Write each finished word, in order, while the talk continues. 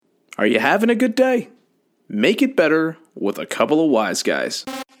Are you having a good day? Make it better with a couple of wise guys.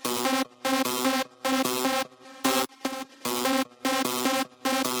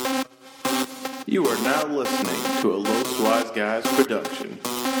 You are now listening to a Los Wise Guys production.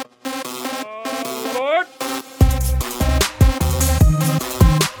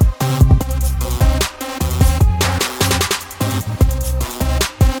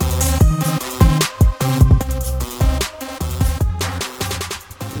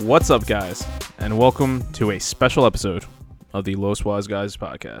 What's up, guys, and welcome to a special episode of the Los Wise Guys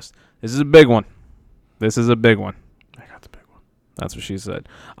podcast. This is a big one. I got the big one. That's what she said.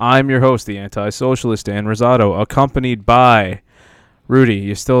 I'm your host, the anti-socialist Dan Rosado, accompanied by Rudy.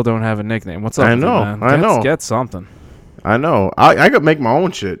 You still don't have a nickname. What's up? I know. Man? Get something. I know. I could make my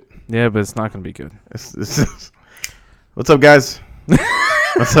own shit. Yeah, but it's not going to be good. What's up, guys?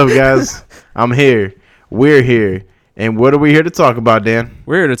 What's up, guys? I'm here. We're here. And what are we here to talk about, Dan?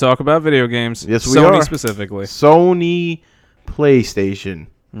 We're here to talk about video games. Yes, we Sony are. specifically. Sony PlayStation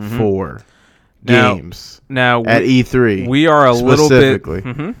 4 games now at E3. We are a little bit...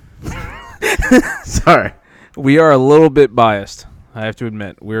 Sorry. We are a little bit biased, I have to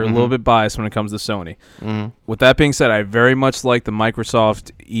admit. We're a little bit biased when it comes to Sony. With that being said, I very much like the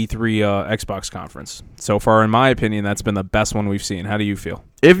Microsoft E3 Xbox conference. So far, in my opinion, that's been the best one we've seen. How do you feel?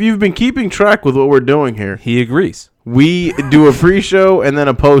 If you've been keeping track with what we're doing here, He agrees. we do a pre-show and then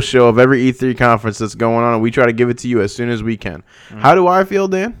a post-show of every E3 conference that's going on, and we try to give it to you as soon as we can. How do I feel,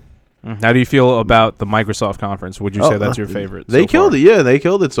 Dan? How do you feel about the Microsoft conference? Would you say that's your favorite? They so killed far? it. Yeah, they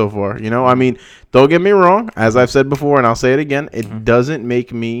killed it so far. You know, I mean, don't get me wrong. As I've said before, and I'll say it again, it doesn't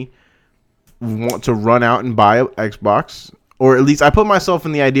make me want to run out and buy an Xbox, or at least I put myself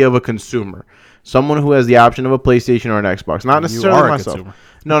in the idea of a consumer, someone who has the option of a PlayStation or an Xbox. Not necessarily You are a myself. consumer.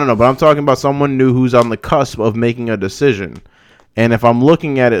 No. But I'm talking about someone new who's on the cusp of making a decision. And if I'm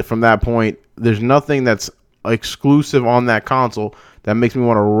looking at it from that point, there's nothing that's exclusive on that console that makes me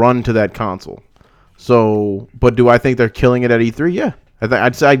want to run to that console. So, but do I think they're killing it at E3? Yeah.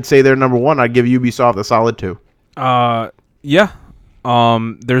 I'd say they're number one. I'd give Ubisoft a solid 2. Yeah.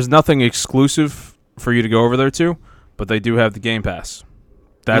 There's nothing exclusive for you to go over there to, but they do have the Game Pass.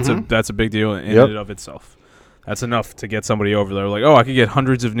 That's a big deal in and of itself. That's enough to get somebody over there. Like, oh, I could get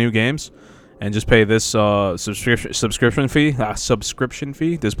hundreds of new games and just pay this subscription fee. Subscription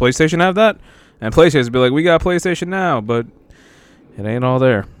fee. Does PlayStation have that? And PlayStation would be like, we got PlayStation Now, but it ain't all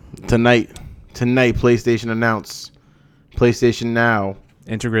there. Tonight, PlayStation announced PlayStation Now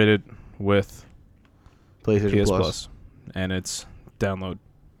Integrated with PlayStation PS Plus. And it's download,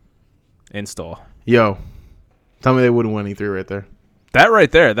 install. Yo, tell me they wouldn't win E3 right there. That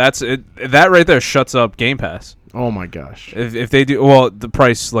right there, that's it. That right there shuts up Game Pass. Oh my gosh. If they do, well, the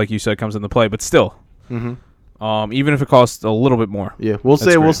price, like you said, comes into play, but still, even if it costs a little bit more. Yeah, we'll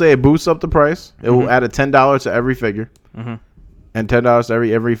say it boosts up the price. It will add a $10 to every figure, and $10 to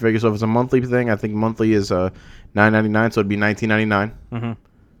every figure. So if it's a monthly thing, I think monthly is $9.99, so it'd be $19.99.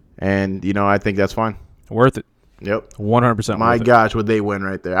 And you know, I think that's fine. Worth it. Yep. 100%. My gosh, would they win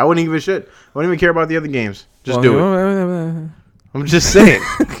right there? I wouldn't give a shit. I wouldn't even care about the other games. Just do it. I'm just saying.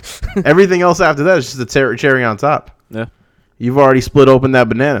 Everything else after that is just a cherry on top. Yeah. You've already split open that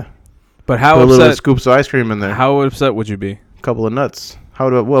banana. But how Put a little upset? scoops of ice cream in there. How upset would you be A couple of nuts.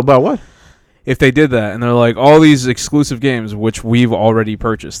 About what? if they did that and they're like, all these exclusive games which we've already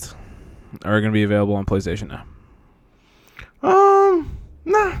purchased are going to be available on PlayStation now?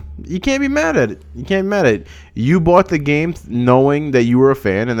 Nah. You can't be mad at it. You bought the game knowing that you were a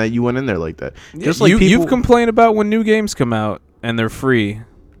fan and that you went in there like that. Just like you've complained about when new games come out and they're free,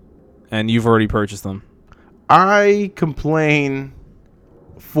 and you've already purchased them. I complain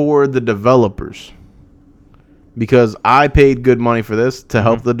for the developers because I paid good money for this to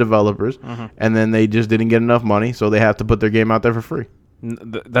help the developers, and then they just didn't get enough money, so they have to put their game out there for free.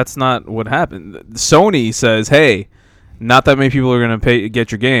 That's not what happened. Sony says, hey, not that many people are going to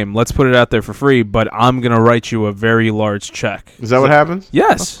get your game. Let's put it out there for free, but I'm going to write you a very large check. Is that what happens?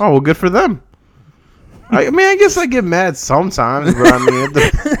 Yes. Oh, well, good for them. I mean, I guess I get mad sometimes, but I mean,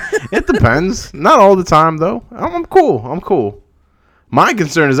 it depends. Not all the time, though. I'm cool. My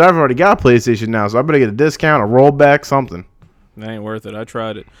concern is I've already got PlayStation Now, so I better get a discount, a rollback, something. That ain't worth it. I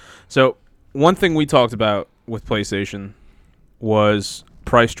tried it. So one thing we talked about with PlayStation was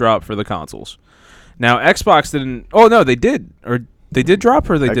price drop for the consoles. Now, Xbox didn't... Oh, no, they did. Or they did drop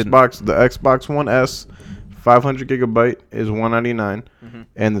or they didn't? The Xbox One S, 500 gigabyte is $199,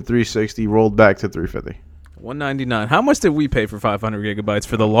 and the 360 rolled back to $350. $199. How much did we pay for 500 gigabytes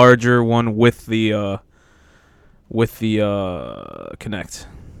for the larger one with the Kinect? $500.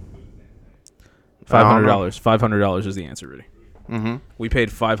 $500 is the answer, really. Mm-hmm. We paid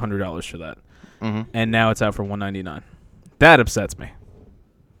 $500 for that, Mm-hmm. and now it's out for $199. That upsets me.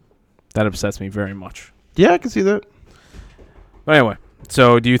 That upsets me very much. Yeah, I can see that. But anyway,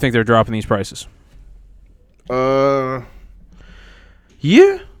 so do you think they're dropping these prices? Yeah,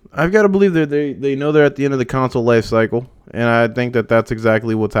 I've got to believe that they know they're at the end of the console life cycle, and I think that that's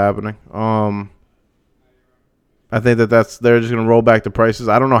exactly what's happening. I think that they're just going to roll back the prices.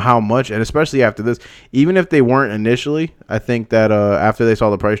 I don't know how much, and especially after this, even if they weren't initially, I think that after they saw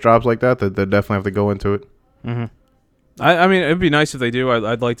the price drops like that they definitely have to go into it. Mm-hmm. I mean, it'd be nice if they do.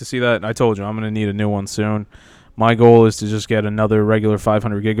 I'd like to see that. I told you I'm going to need a new one soon. My goal is to just get another regular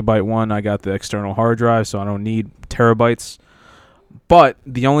 500 gigabyte one. I got the external hard drive, so I don't need terabytes. But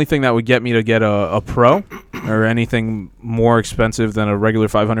the only thing that would get me to get a Pro or anything more expensive than a regular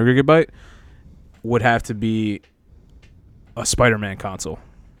 500 gigabyte would have to be a Spider-Man console.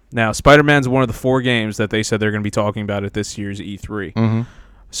 Now, Spider-Man's one of the 4 games that they said they're going to be talking about at this year's E3. Mm-hmm.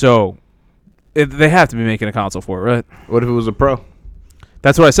 So they have to be making a console for it, right? What if it was a Pro?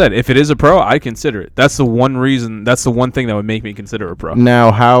 That's what I said. If it is a Pro, I consider it. That's the one reason. That's the one thing that would make me consider a Pro.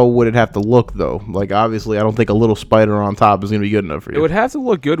 Now, how would it have to look, though? Like, obviously, I don't think a little spider on top is going to be good enough for you. It would have to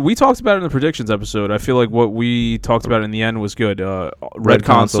look good. We talked about it in the predictions episode. I feel like what we talked about in the end was good. Red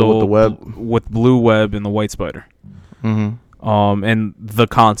console with the web. with blue web and the white spider. Mm-hmm. And the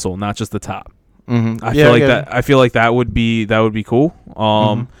console, not just the top. Mm-hmm. I feel like that would be cool.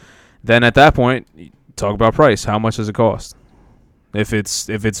 Then at that point, talk about price. How much does it cost? If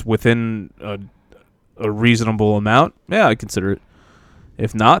it's within a reasonable amount, yeah, I consider it.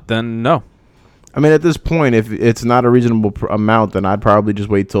 If not, then no. I mean, at this point, if it's not a reasonable amount, then I'd probably just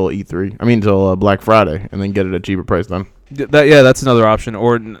wait till E3. I mean, till Black Friday, and then get it at a cheaper price then. That's another option.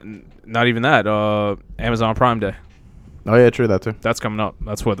 Or not even that. Amazon Prime Day. Oh yeah, true, that too. That's coming up.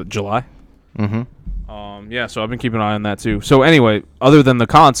 That's what, July. Mm-hmm. Yeah. So I've been keeping an eye on that too. So anyway, other than the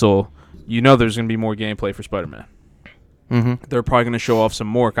console, there's going to be more gameplay for Spider-Man. Mm-hmm. They're probably going to show off some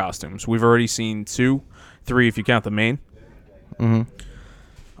more costumes. We've already seen 2, 3 if you count the main.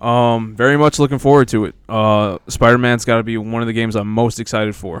 Mm-hmm. Very much looking forward to it. Spider-Man's got to be one of the games I'm most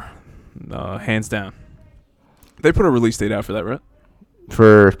excited for, hands down. They put a release date out for that, right?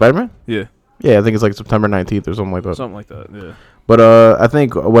 For Spider-Man? Yeah. Yeah, I think it's like September 19th or something like that. Something like that, yeah. But I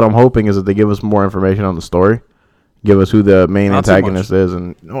think what I'm hoping is that they give us more information on the story. Give us who the main Not too antagonist is.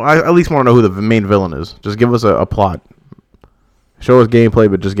 And I at least want to know who the main villain is. Just give us a plot. Show us gameplay,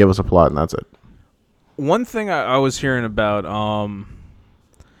 but just give us a plot, and that's it. One thing I was hearing about,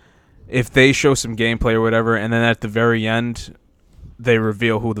 if they show some gameplay or whatever, and then at the very end, they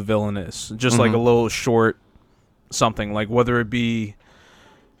reveal who the villain is. Just like a little short something. Like whether it be,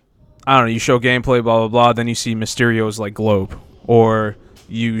 I don't know, you show gameplay, blah, blah, blah, then you see Mysterio's like globe. Or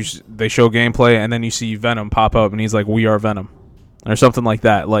they show gameplay, and then you see Venom pop up, and he's like, "We are Venom." Or something like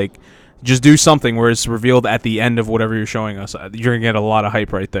that. Like, just do something where it's revealed at the end of whatever you're showing us. You're going to get a lot of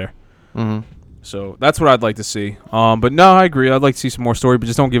hype right there. Mm-hmm. So that's what I'd like to see. But no, I agree. I'd like to see some more story, but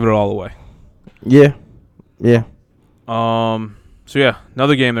just don't give it all away. Yeah. Yeah. So yeah,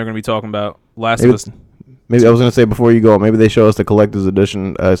 another game they're going to be talking about. Last of Us. Maybe I was going to say before you go, maybe they show us the collector's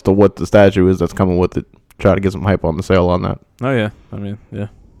edition as to what the statue is that's coming with it. Try to get some hype on the sale on that. Oh yeah. I mean, yeah.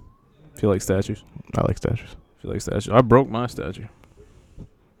 If you like statues. I like statues. If you like statues. I broke my statue.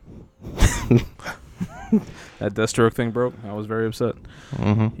 That Deathstroke thing broke. I was very upset.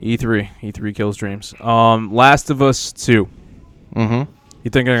 Mm-hmm. E3 kills dreams. Last of Us 2. Mm-hmm. You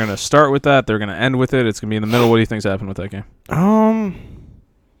think they're gonna start with that? They're gonna end with it? It's gonna be in the middle. What do you think's happening with that game?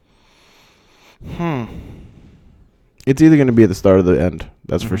 It's either gonna be at the start or the end.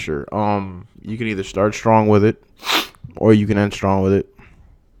 That's for sure. You can either start strong with it, or you can end strong with it.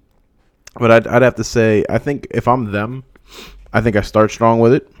 But I'd have to say, I think if I'm them, I think I start strong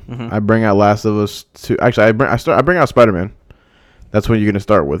with it. I bring out Last of Us 2. Actually, I bring out Spider-Man. That's what you're gonna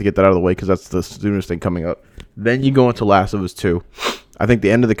start with. Get that out of the way because that's the soonest thing coming up. Then you go into Last of Us 2. I think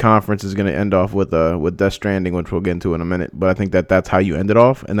the end of the conference is gonna end off with Death Stranding, which we'll get into in a minute. But I think that's how you end it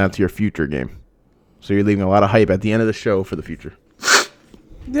off, and that's your future game. So you're leaving a lot of hype at the end of the show for the future.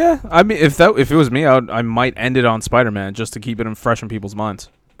 Yeah, I mean, if it was me, I might end it on Spider-Man just to keep it fresh in people's minds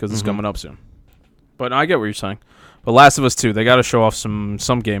because it's coming up soon. But I get what you're saying. But Last of Us 2, they got to show off some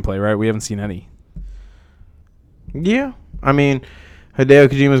gameplay, right? We haven't seen any. Yeah, I mean, Hideo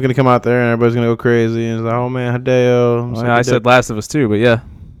Kojima's gonna come out there and everybody's gonna go crazy and it's like, oh man, Hideo. Well, I said Last of Us 2, but yeah.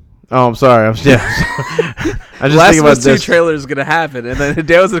 Oh, I'm sorry. I just Last thinking of about Us 2 this. trailer is gonna happen, and then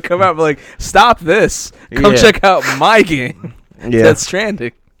Hideo's gonna come out and be like, "Stop this! Come check out my game." Yeah, Death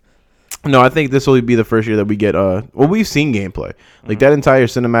Stranding. No, I think this will be the first year that we get. Well, we've seen gameplay, like that entire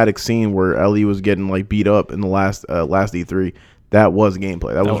cinematic scene where Ellie was getting like beat up in the last E3. that was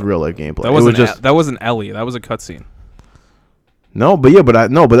gameplay. That was real life gameplay. That wasn't Ellie. That was a cutscene. No, but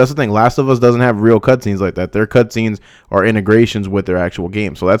that's the thing. Last of Us doesn't have real cutscenes like that. Their cutscenes are integrations with their actual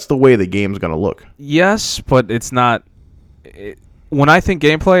game. So that's the way the game's gonna look. Yes, but it's not. When I think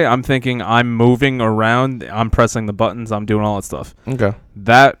gameplay, I'm thinking I'm moving around, I'm pressing the buttons, I'm doing all that stuff. Okay.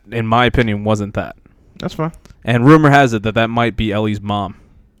 That, in my opinion, wasn't that. That's fine. And rumor has it that might be Ellie's mom.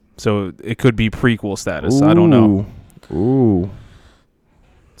 So it could be prequel status. I don't know. Ooh.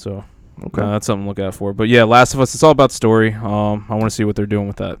 So okay, that's something to look out for. But yeah, Last of Us, it's all about story. I want to see what they're doing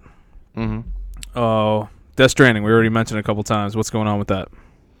with that. Mm-hmm. Death Stranding, we already mentioned a couple times. What's going on with that?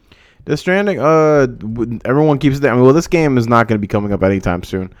 Death Stranding, everyone keeps it. Well, this game is not going to be coming up anytime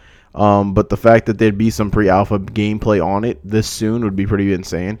soon. But the fact that there'd be some pre-alpha gameplay on it this soon would be pretty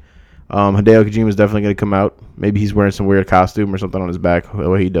insane. Hideo Kojima is definitely going to come out. Maybe he's wearing some weird costume or something on his back,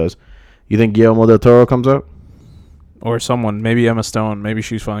 what he does. You think Guillermo del Toro comes out? Or someone, maybe Emma Stone. Maybe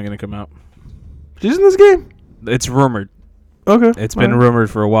she's finally going to come out. She's in this game? It's rumored. Okay. It's been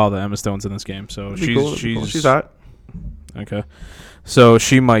rumored for a while that Emma Stone's in this game. So she's hot. Okay. So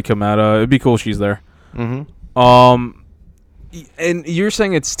she might come out. It'd be cool she's there. Mm-hmm. And you're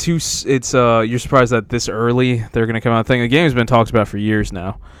saying you're surprised that this early they're going to come out. The game's been talked about for years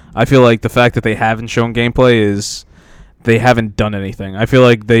now. I feel like the fact that they haven't shown gameplay is they haven't done anything. I feel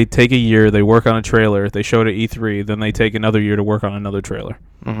like they take a year, they work on a trailer, they show it at E3, then they take another year to work on another trailer.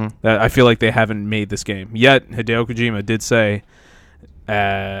 Mm-hmm. I feel like they haven't made this game. Yet, Hideo Kojima did say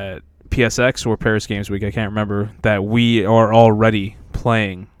at PSX or Paris Games Week, I can't remember, that we are already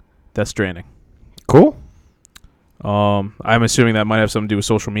playing Death Stranding. Cool. I'm assuming that might have something to do with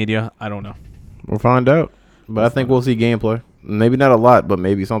social media. I don't know. We'll find out. But I think we'll see gameplay. Maybe not a lot, but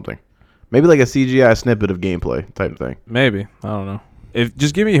maybe something. Maybe like a CGI snippet of gameplay type thing. Maybe. I don't know.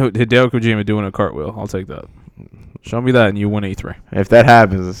 Just give me Hideo Kojima doing a cartwheel. I'll take that. Show me that and you win E3. If that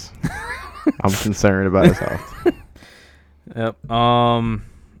happens, I'm concerned about his health. Yep.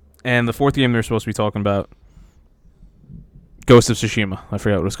 And the fourth game they're supposed to be talking about, Ghost of Tsushima. I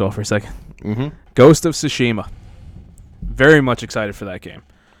forgot what it was called for a second. Mm-hmm. Ghost of Tsushima. Very much excited for that game.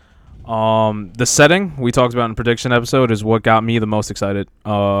 The setting we talked about in the prediction episode is what got me the most excited.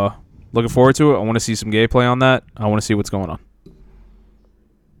 Looking forward to it. I want to see some gameplay on that. I want to see what's going on.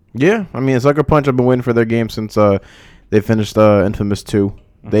 Yeah, I mean, Sucker Punch, I've been waiting for their game since they finished Infamous 2.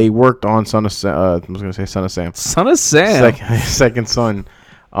 Mm-hmm. They worked on Son of Sam. I was going to say Son of Sam. Son of Sam. Second Son.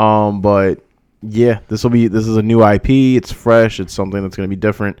 But yeah, this is a new IP. It's fresh. It's something that's going to be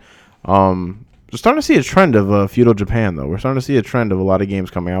different. We're starting to see a trend of feudal Japan, though. We're starting to see a trend of a lot of games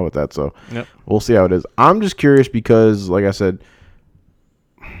coming out with that. So We'll see how it is. I'm just curious because, like I said,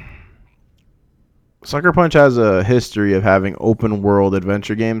 Sucker Punch has a history of having open world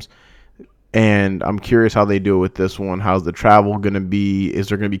adventure games, and I'm curious how they do it with this one. How's the travel going to be? Is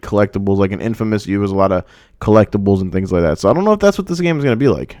there going to be collectibles? Like in Infamous, you use a lot of collectibles and things like that. So I don't know if that's what this game is going to be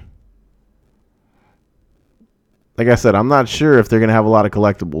like. Like I said, I'm not sure if they're going to have a lot of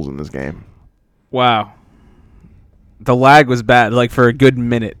collectibles in this game. Wow. The lag was bad. Like for a good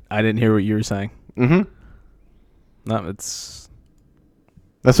minute, I didn't hear what you were saying. Mm-hmm. No, that's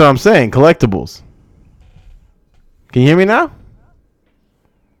what I'm saying. Collectibles. Can you hear me now?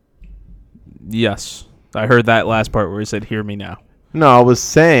 Yes. I heard that last part where he said, hear me now. No, I was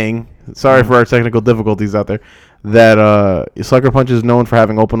saying, sorry for our technical difficulties out there, that Sucker Punch is known for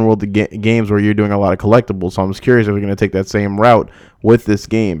having open world games where you're doing a lot of collectibles. So I'm just curious if we're going to take that same route with this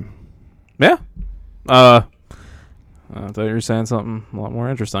game. Yeah. I thought you were saying something a lot more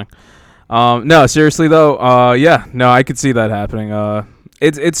interesting. No, seriously though, yeah, no, I could see that happening.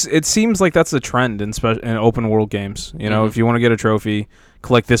 It seems like that's the trend in open world games. You know, if you want to get a trophy,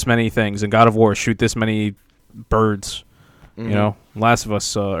 collect this many things. In God of War, shoot this many birds. You know, Last of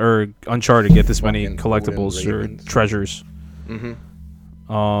Us or Uncharted, get this many collectibles or treasures.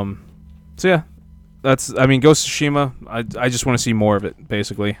 So yeah, Ghost of Tsushima. I just want to see more of it.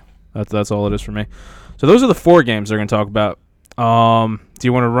 Basically, that's all it is for me. So those are the 4 games they're going to talk about. Do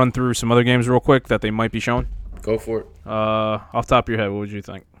you want to run through some other games real quick that they might be showing? Go for it. Off the top of your head, what would you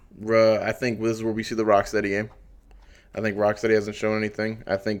think? I think this is where we see the Rocksteady game. I think Rocksteady hasn't shown anything.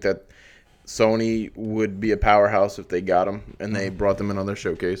 I think that Sony would be a powerhouse if they got them and they brought them in on their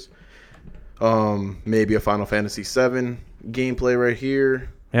showcase. Maybe a Final Fantasy VII gameplay right here.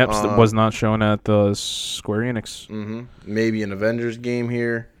 Yep, was not shown at the Square Enix. Maybe an Avengers game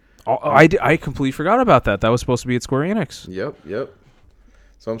here. I completely forgot about that. That was supposed to be at Square Enix. Yep.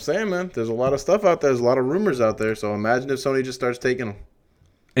 So I'm saying, man, there's a lot of stuff out there. There's a lot of rumors out there. So imagine if Sony just starts taking them.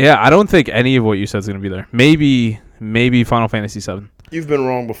 Yeah, I don't think any of what you said is going to be there. Maybe Final Fantasy VII. You've been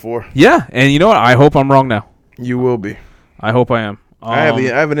wrong before. Yeah, and you know what? I hope I'm wrong now. You will be. I hope I am. I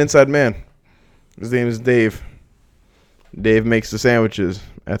have an inside man. His name is Dave. Dave makes the sandwiches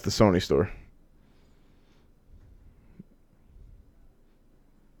at the Sony store.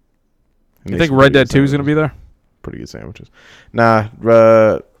 You think Red Dead 2 is going to be there? Pretty good sandwiches. Nah,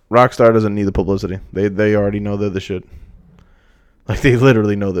 Rockstar doesn't need the publicity. They already know they're the shit. Like, they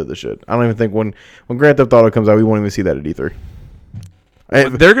literally know they're the shit. I don't even think when Grand Theft Auto comes out, we won't even see that at E3.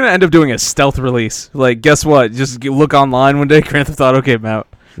 They're going to end up doing a stealth release. Like, guess what? Just look online one day, Grand Theft Auto came out.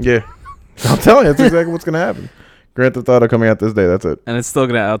 Yeah. I'm telling you, that's exactly what's going to happen. Grand Theft Auto coming out this day, that's it. And it's still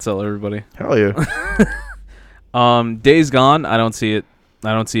going to outsell everybody. Hell yeah. Days Gone, I don't see it.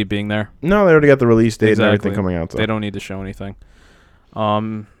 I don't see it being there. No, they already got the release date and everything coming out. So. They don't need to show anything.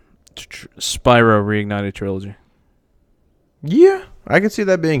 Spyro Reignited Trilogy. Yeah, I could see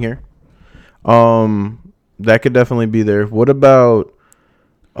that being here. That could definitely be there. What about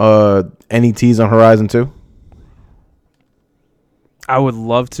any tease on Horizon 2? I would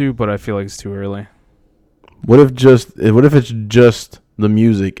love to, but I feel like it's too early. What if it's just the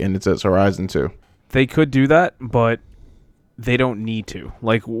music and it says Horizon 2? They could do that, but they don't need to.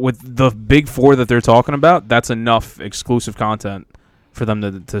 Like, with the big four that they're talking about, that's enough exclusive content for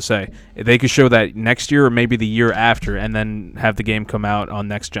them to say. They could show that next year or maybe the year after and then have the game come out on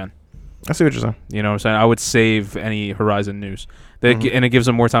next gen. I see what you're saying. You know what I'm saying? I would save any Horizon news. And it gives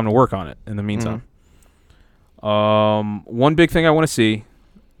them more time to work on it in the meantime. One big thing I want to see,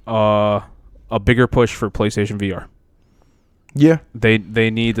 a bigger push for PlayStation VR. Yeah, they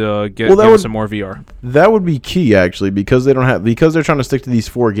need to give us some more VR. That would be key actually, because they're trying to stick to these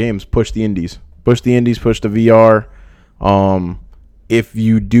 4 games. Push the indies, push the VR. If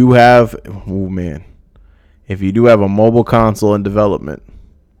you do have a mobile console in development,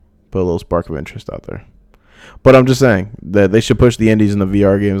 put a little spark of interest out there. But I'm just saying that they should push the indies in the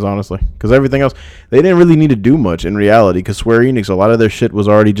VR games, honestly, because everything else they didn't really need to do much in reality. Because Square Enix, a lot of their shit was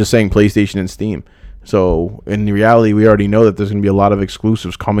already just saying PlayStation and Steam. So, in reality, we already know that there's going to be a lot of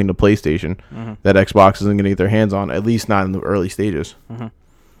exclusives coming to PlayStation that Xbox isn't going to get their hands on, at least not in the early stages.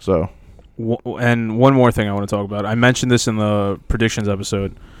 So, and one more thing I want to talk about. I mentioned this in the predictions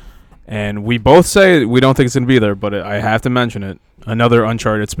episode, and we both say we don't think it's going to be there, but I have to mention it. Another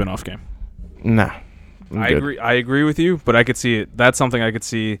Uncharted spin-off game. Nah. I agree with you, but I could see it. That's something I could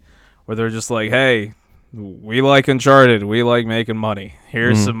see where they're just like, hey, we like Uncharted. We like making money.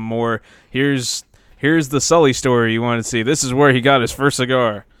 Here's some more. Here's the Sully story you want to see. This is where he got his first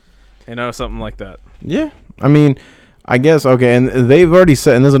cigar. You know, something like that. Yeah. I mean, I guess, okay, and they've already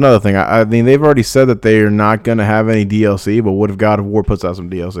said, and there's another thing. I mean, they've already said that they're not going to have any DLC, but what if God of War puts out some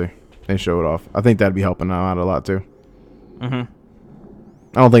DLC and show it off? I think that'd be helping them out a lot, too. I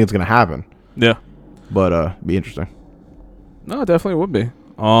don't think it's going to happen. Yeah. But be interesting. No, it definitely would be.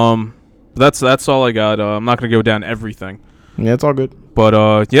 That's all I got. I'm not going to go down everything. Yeah, it's all good.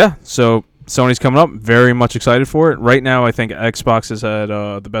 But, yeah, so Sony's coming up. Very much excited for it. Right now, I think Xbox has had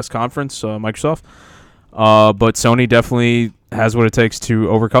the best conference, Microsoft. But Sony definitely has what it takes to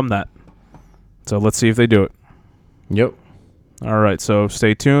overcome that. So let's see if they do it. Yep. All right, so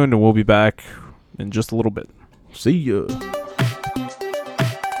stay tuned, and we'll be back in just a little bit. See ya.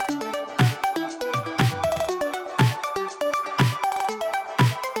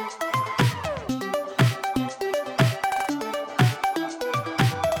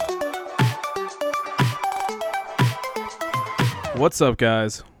 What's up,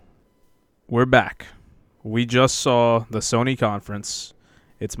 guys? We're back. We just saw the Sony conference.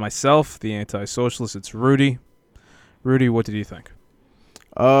 It's myself, the anti-socialist. It's Rudy. Rudy, what did you think?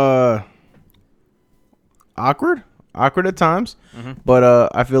 Awkward at times, but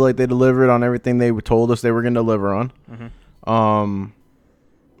I feel like they delivered on everything they told us they were going to deliver on.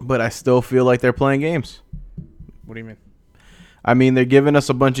 But I still feel like they're playing games. What do you mean? I mean, they're giving us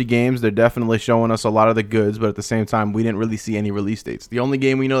a bunch of games. They're definitely showing us a lot of the goods, but at the same time, we didn't really see any release dates. The only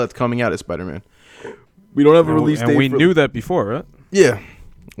game we know that's coming out is Spider-Man. We don't have a release date. And we knew that before, right? Yeah.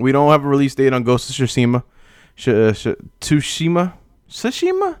 We don't have a release date on Ghost of Tsushima. Tsushima?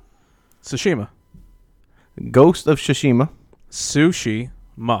 Ghost of Tsushima.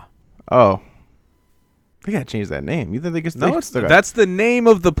 Tsushima. Oh. They gotta change that name. You think they can No, that's the name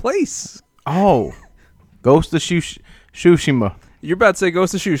of the place. Oh. Ghost of Tsushima. You're about to say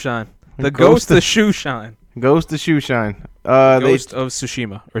Ghost of Shoeshine. The Ghost of Shoeshine. Ghost of Shoeshine. Ghost of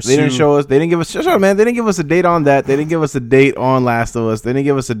Tsushima. They didn't show us. They didn't give us. Shut up, man. They didn't give us a date on that. They didn't give us a date on Last of Us. They didn't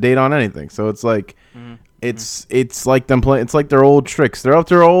give us a date on anything. So it's like, it's like them playing. It's like their old tricks. They're up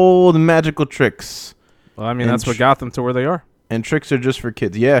to their old magical tricks. Well, I mean, that's what got them to where they are. And tricks are just for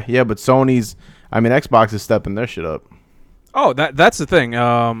kids. Yeah. But Xbox is stepping their shit up. Oh, that's the thing.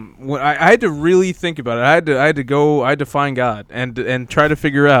 When I had to really think about it. I had to find God and try to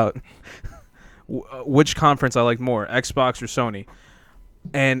figure out which conference I liked more, Xbox or Sony.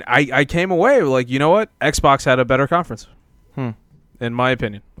 And I came away like, you know what? Xbox had a better conference. In my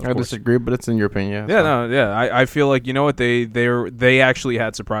opinion. I disagree, but it's in your opinion. Yeah, no, yeah. I feel like, you know what, they actually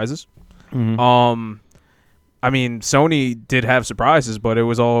had surprises. Mm-hmm. I mean, Sony did have surprises, but it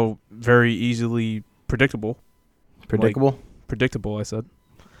was all very easily predictable. Predictable, I said.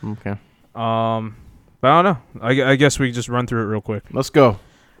 Okay. But I don't know. I guess we just run through it real quick. Let's go.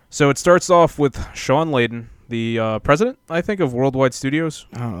 So it starts off with Sean Layden, the president, I think, of Worldwide Studios.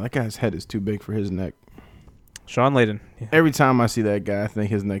 Oh, that guy's head is too big for his neck. Sean Layden. Every time I see that guy, I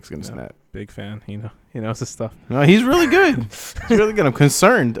think his neck's gonna snap. Big fan. He knows his stuff. No, he's really good. He's really good. I'm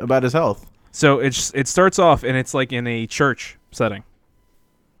concerned about his health. So it starts off, and it's like in a church setting.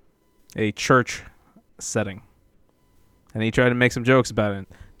 A church setting. And he tried to make some jokes about it.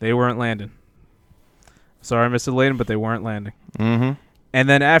 They weren't landing. Sorry, Mr. Layden, but they weren't landing. Mm-hmm. And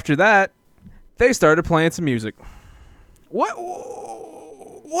then after that, they started playing some music. What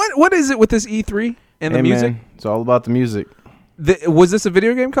is it with this E3 and the music? Man, it's all about the music. Was this a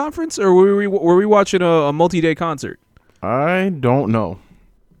video game conference, or were we watching a multi-day concert? I don't know.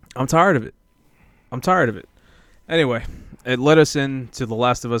 I'm tired of it. Anyway, it led us into The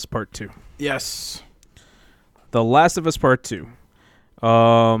Last of Us Part 2. Yes. The Last of Us Part 2. Is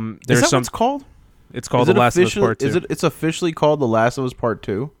that what it's called? It's called The Last of Us Part 2. It's officially called The Last of Us Part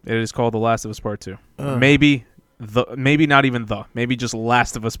 2? It is called The Last of Us Part 2. Maybe not even maybe just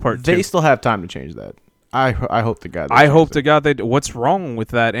Last of Us Part 2. They still have time to change that. I hope to God. I hope to God they do. What's wrong with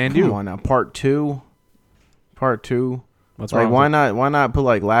that? And Come on now, Part 2. What's like, wrong? Why not put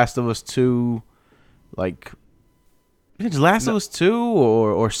like Last of Us 2, like Last of Us 2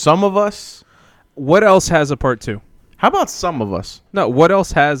 or Some of Us? What else has a Part 2? How about Some of Us? No, what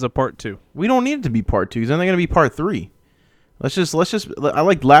else has a Part 2? We don't need it to be Part 2. Then they're gonna be Part 3. Let's just. I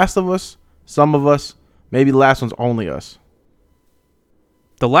like Last of Us, Some of Us. Maybe the last one's Only Us.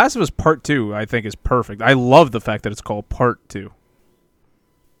 The Last of Us Part 2, I think, is perfect. I love the fact that it's called Part 2.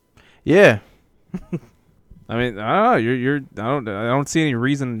 Yeah. I mean, I don't know. I don't see any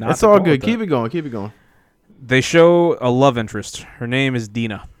reason not. It's to all call good. it Keep it going. They show a love interest. Her name is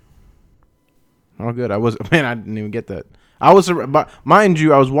Dina. Oh, good. I didn't even get that. Mind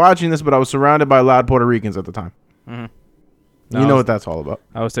you, I was watching this, but I was surrounded by loud Puerto Ricans at the time. Mm-hmm. You know what that's all about.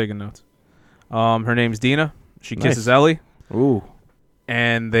 I was taking notes. Her name's Dina. She kisses Ellie. Ooh.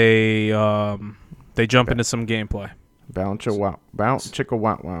 And they jump into some gameplay. Bounce chicka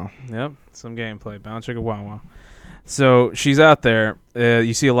wow. Yep, some gameplay. Bounce chicka wow. So she's out there.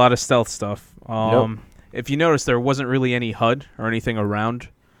 You see a lot of stealth stuff. If you notice, there wasn't really any HUD or anything around.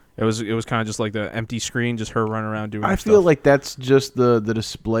 It was kind of just like the empty screen, just her running around doing. I stuff. feel like that's just the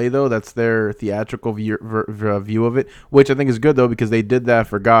display though. That's their theatrical view of it, which I think is good though because they did that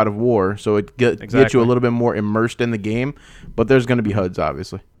for God of War, so it gets you a little bit more immersed in the game. But there's going to be HUDs,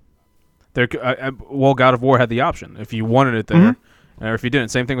 obviously. God of War had the option if you wanted it there, or if you didn't.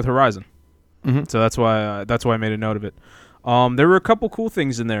 Same thing with Horizon. Mm-hmm. So that's why I made a note of it. There were a couple cool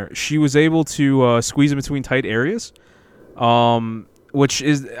things in there. She was able to squeeze in between tight areas. Which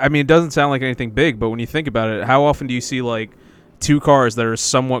is, I mean, it doesn't sound like anything big, but when you think about it, how often do you see like two cars that are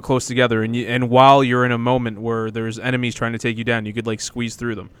somewhat close together, and while you're in a moment where there's enemies trying to take you down, you could like squeeze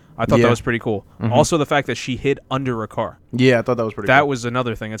through them? I thought that was pretty cool. Mm-hmm. Also, the fact that she hid under a car. Yeah, I thought that was pretty. That was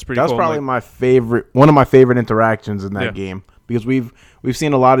another thing. That's pretty. That's cool. probably one of my favorite interactions in that game because we've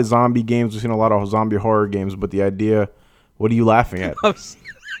seen a lot of zombie games, we've seen a lot of zombie horror games, but the idea, what are you laughing at?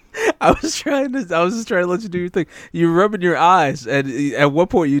 I was just trying to let you do your thing. You're rubbing your eyes, and at one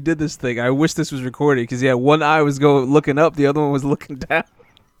point you did this thing. I wish this was recorded because one eye was looking up, the other one was looking down.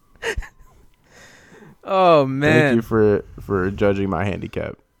 Oh man! Thank you for judging my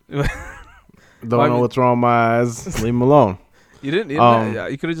handicap. Don't know what's wrong with my eyes. Leave them alone. You didn't.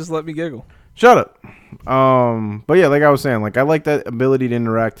 You could have just let me giggle. Shut up. But yeah, like I was saying, like I like that ability to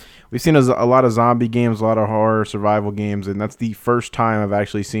interact. We've seen a lot of zombie games, a lot of horror survival games, and that's the first time I've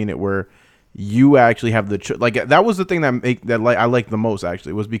actually seen it where you actually have the like. That was the thing I liked the most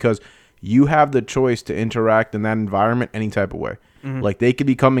actually was because you have the choice to interact in that environment any type of way. Mm-hmm. Like they could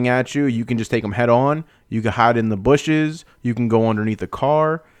be coming at you, you can just take them head on. You can hide in the bushes. You can go underneath the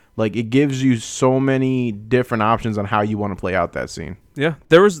car. Like it gives you so many different options on how you want to play out that scene. Yeah,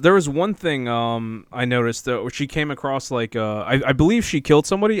 there was one thing I noticed where she came across like I believe she killed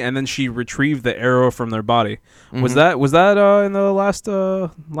somebody and then she retrieved the arrow from their body. Mm-hmm. Was that in the last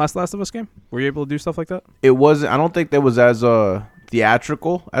Last of Us game? Were you able to do stuff like that? It wasn't. I don't think that was as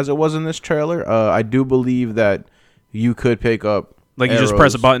theatrical as it was in this trailer. I do believe that you could pick up. Like you just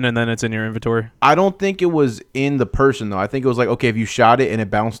press a button and then it's in your inventory? I don't think it was in the person, though. I think it was like, okay, if you shot it and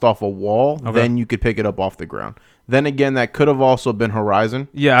it bounced off a wall, then you could pick it up off the ground. Then again, that could have also been Horizon.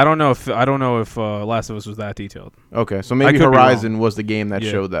 Yeah, I don't know if Last of Us was that detailed. Okay, so maybe Horizon was the game that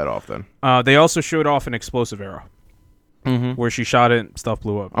showed that off then. They also showed off an explosive arrow. Where she shot it and stuff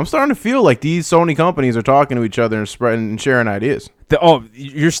blew up. I'm starting to feel like these Sony companies are talking to each other and spreading and sharing ideas.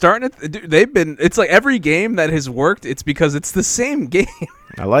 You're starting to... They've been... It's like every game that has worked, it's because it's the same game.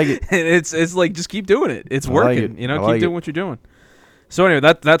 I like it. And it's like, just keep doing it. It's working. Keep doing what you're doing. So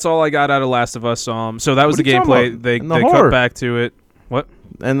anyway, that's all I got out of Last of Us. So that was the gameplay. They cut back to it. What?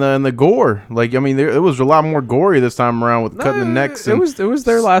 And the gore. Like, I mean, it was a lot more gory this time around with cutting the necks. It was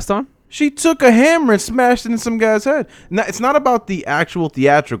there last time. She took a hammer and smashed it in some guy's head. Now, it's not about the actual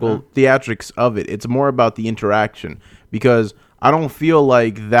theatrics of it. It's more about the interaction, because I don't feel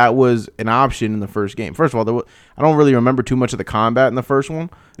like that was an option in the first game. First of all, I don't really remember too much of the combat in the first one.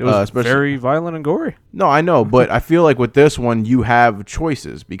 It was very violent and gory. No, I know, but I feel like with this one, you have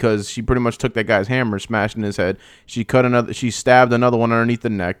choices, because she pretty much took that guy's hammer, smashed in his head. She stabbed another one underneath the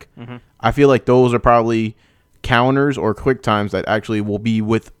neck. I feel like those are probably counters or quick times that actually will be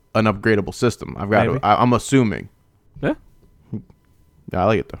with an upgradable system. I'm assuming. Yeah, I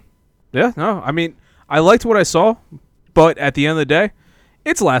like it though. Yeah, no, I mean, I liked what I saw, but at the end of the day,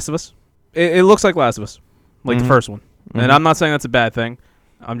 it's Last of Us. It looks like Last of Us, like the first one. And I'm not saying that's a bad thing.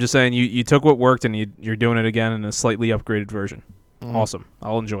 I'm just saying you took what worked and you're doing it again in a slightly upgraded version. Awesome.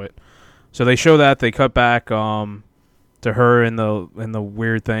 I'll enjoy it. So they show that. They cut back to her in the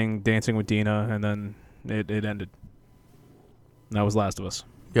weird thing, dancing with Dina, and then it ended. And that was Last of Us.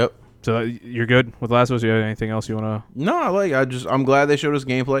 Yep. So you're good with Last of Us? You have anything else you want to... No, I'm glad they showed us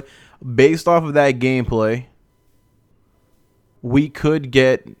gameplay. Based off of that gameplay, we could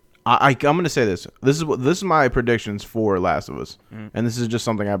get... I'm going to say this. This is my predictions for Last of Us, and this is just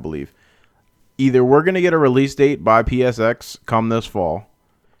something I believe. Either we're going to get a release date by PSX come this fall,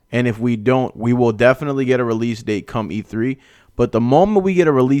 and if we don't, we will definitely get a release date come E3. But the moment we get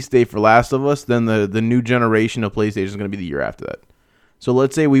a release date for Last of Us, then the new generation of PlayStation is going to be the year after that. So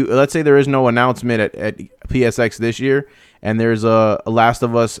let's say there is no announcement at PSX this year, and there's a Last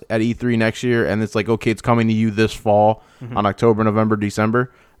of Us at E3 next year, and it's like, okay, it's coming to you this fall on October, November,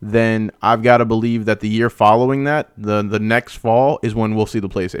 December. Then I've got to believe that the year following that, the next fall, is when we'll see the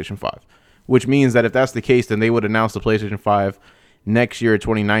PlayStation 5. Which means that if that's the case, then they would announce the PlayStation 5 next year,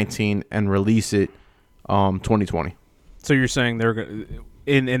 2019, and release it 2020. So you're saying they're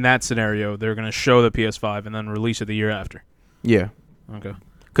in that scenario, they're going to show the PS5 and then release it the year after? Yeah. Okay.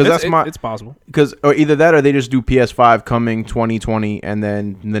 Because it's possible. Because either that or they just do PS5 coming 2020, and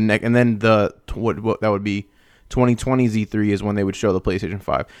then what that would be 2020's E3 is when they would show the PlayStation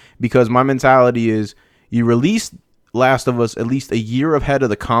 5. Because my mentality is you release Last of Us at least a year ahead of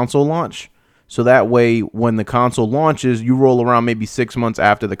the console launch, so that way when the console launches, you roll around maybe 6 months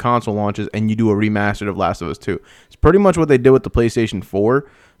after the console launches and you do a remastered of Last of Us 2. It's pretty much what they did with the PlayStation 4.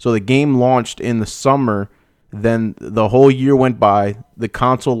 So the game launched in the summer. Then the whole year went by. The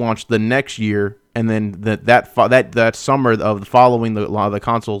console launched the next year, and then that summer of following the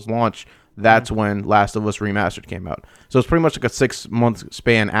console's launch, that's when Last of Us Remastered came out. So it's pretty much like a 6-month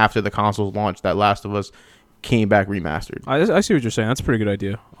span after the console's launch that Last of Us came back remastered. I see what you're saying. That's a pretty good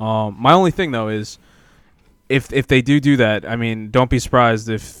idea. My only thing though is if they do that, I mean, don't be surprised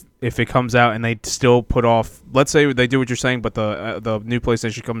if it comes out and they still put off. Let's say they do what you're saying, but the new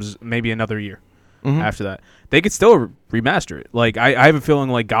PlayStation comes maybe another year. After that, they could still remaster it. Like I have a feeling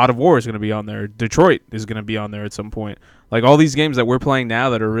like God of War is going to be on there. Detroit is going to be on there at some point. Like all these games that we're playing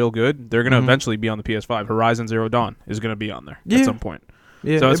now that are real good, they're going to eventually be on the PS5. Horizon Zero Dawn is going to be on there at some point.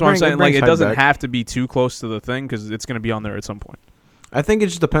 Yeah, so that's what I'm saying. Like it doesn't have to be too close to the thing because it's going to be on there at some point. I think it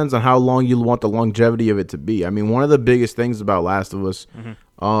just depends on how long you want the longevity of it to be. I mean, one of the biggest things about Last of Us,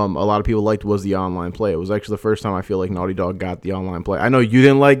 a lot of people liked was the online play. It was actually the first time I feel like Naughty Dog got the online play. I know you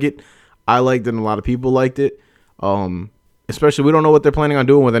didn't like it. I liked it, and a lot of people liked it. Especially, we don't know what they're planning on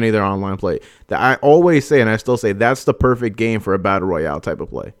doing with any of their online play. That I always say, and I still say, that's the perfect game for a battle royale type of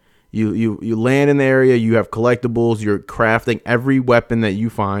play. You land in the area, you have collectibles, you're crafting every weapon that you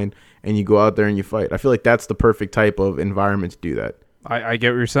find, and you go out there and you fight. I feel like that's the perfect type of environment to do that. I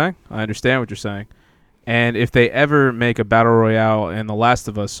get what you're saying. I understand what you're saying. And if they ever make a battle royale in the Last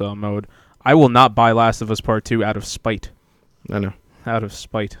of Us mode, I will not buy Last of Us Part 2 out of spite. I know. Out of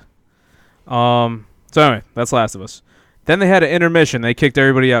spite. So anyway, that's Last of Us. Then they had an intermission. They kicked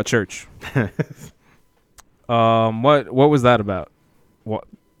everybody out church. What was that about? What?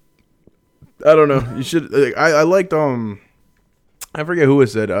 I don't know. You should. I liked. I forget who it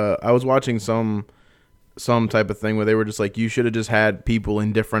said. I was watching some some type of thing where they were just like, you should have just had people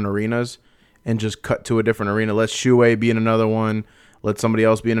in different arenas and just cut to a different arena. Let Shuei be in another one. Let somebody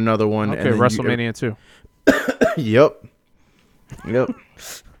else be in another one. Okay, WrestleMania 2. Yep.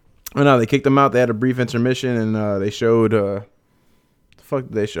 Oh, no, they kicked them out. They had a brief intermission, and they showed. The fuck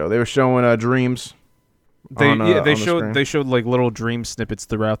did they show? They were showing Dreams. They showed like little dream snippets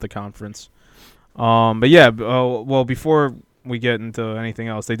throughout the conference. But yeah, well, before we get into anything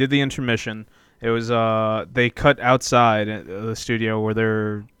else, they did the intermission. It was they cut outside the studio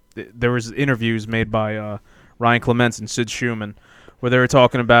where there was interviews made by Ryan Clements and Sid Schumann, where they were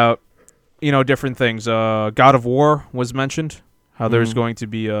talking about different things. God of War was mentioned. How there's going to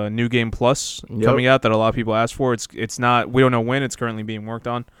be a New Game Plus coming out that a lot of people asked for. It's not. We don't know when. It's currently being worked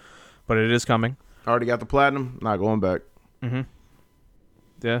on, but it is coming. Already got the platinum. Not going back. Mm-hmm.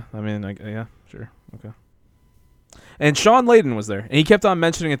 Yeah, I mean, yeah, sure, okay. And Sean Layden was there, and he kept on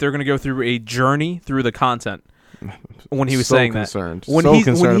mentioning that they're going to go through a journey through the content. When he was saying that, when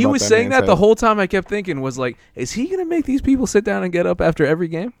he was saying that, the whole time I kept thinking was like, is he going to make these people sit down and get up after every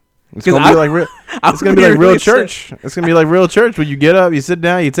game? It's gonna be like it's gonna be like real church. It's gonna be like real church when you get up, you sit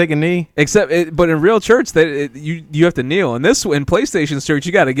down, you take a knee. But in real church, you have to kneel. In PlayStation's church,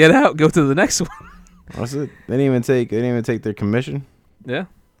 you got to get out, go to the next one. That's it. They didn't even take their commission. Yeah,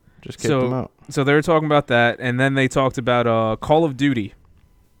 just kicked them out. So they were talking about that, and then they talked about Call of Duty,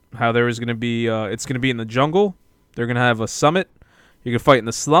 how there was gonna be it's gonna be in the jungle. They're gonna have a summit. You can fight in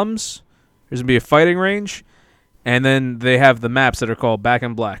the slums. There's gonna be a fighting range, and then they have the maps that are called Back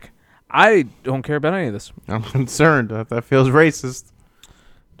in Black. I don't care about any of this. I'm concerned. That feels racist.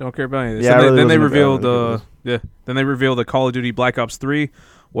 Don't care about any of this. Yeah, Then they revealed Then they revealed that Call of Duty Black Ops 3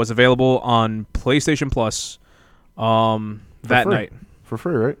 was available on PlayStation Plus that night. For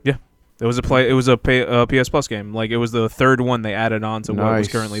free, right? Yeah. It was a PS Plus game. Like, it was the third one they added on to what was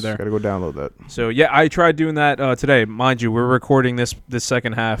currently there. Gotta go download that. So yeah, I tried doing that today. Mind you, we're recording this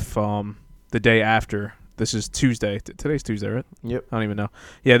second half the day after. This is Tuesday. Today's Tuesday, right? Yep. I don't even know.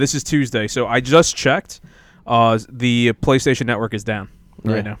 Yeah, this is Tuesday. So I just checked. The PlayStation Network is down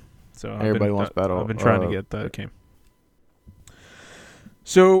right now. So everybody wants battle. I've been trying to get that game.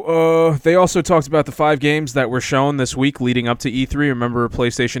 So they also talked about the 5 games that were shown this week leading up to E3. Remember,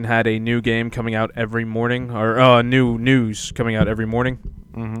 PlayStation had a new game coming out every morning, or new news coming out every morning.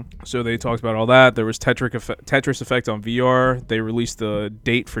 Mm-hmm. So they talked about all that. There was Tetris Effect on VR. They released the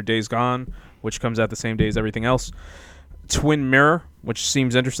date for Days Gone, which comes out the same day as everything else. Twin Mirror, which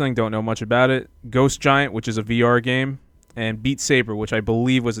seems interesting. Don't know much about it. Ghost Giant, which is a VR game. And Beat Saber, which I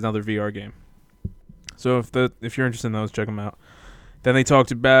believe was another VR game. So if you're interested in those, check them out. Then they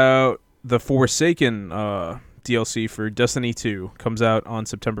talked about the Forsaken DLC for Destiny 2. Comes out on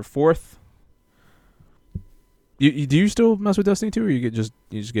September 4th. Do you still mess with Destiny 2, or you just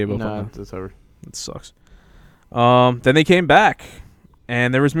gave up on it? Nah, it's over. It sucks. Then they came back,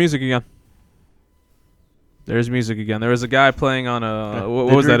 and there was music again. There's music again. There was a guy playing on a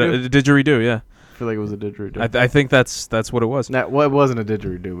what was that? A didgeridoo, yeah. I feel like it was a didgeridoo. I think that's what it was. It wasn't a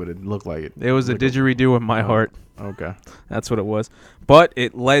didgeridoo, but it looked like it. It was a didgeridoo in my heart. Okay. That's what it was. But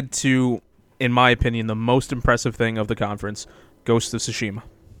it led to, in my opinion, the most impressive thing of the conference, Ghost of Tsushima.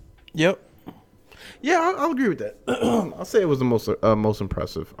 Yep. Yeah, I'll agree with that. I'll say it was the most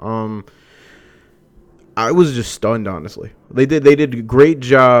impressive. I was just stunned, honestly. They did a great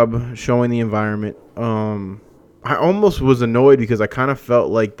job showing the environment. I almost was annoyed because I kind of felt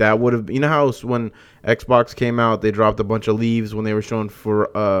like that would have, how when Xbox came out, they dropped a bunch of leaves when they were showing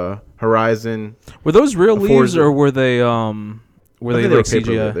for Horizon. Were those real leaves, or were they like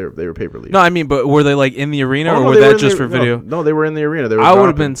CGI? They were paper leaves. No, I mean, but were they like in the arena, or were that just for video? No, they were in the arena. I would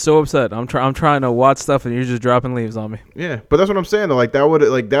have been so upset. I'm trying to watch stuff, and you're just dropping leaves on me. Yeah, but that's what I'm saying though. Like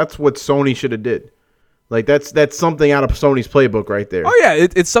that's what Sony should have did. Like that's something out of Sony's playbook right there. Oh yeah,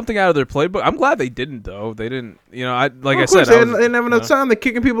 it's something out of their playbook. I'm glad they didn't though. They didn't. I said, they didn't have enough time. They're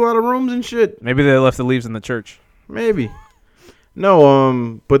kicking people out of rooms and shit. Maybe they left the leaves in the church. Maybe.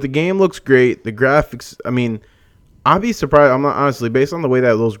 No, but the game looks great. The graphics. I mean, I'd be surprised. I'm not honestly based on the way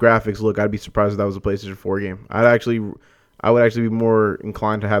that those graphics look. I'd be surprised if that was a PlayStation 4 game. I would actually be more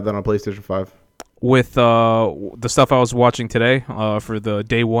inclined to have that on PlayStation 5. With the stuff I was watching today for the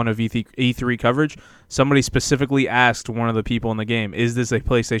day one of E3 coverage, somebody specifically asked one of the people in the game, "Is this a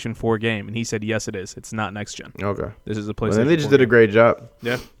PlayStation 4 game?" And he said, "Yes, it is. It's not next gen. Okay, this is a PlayStation." Well, they just did a great job.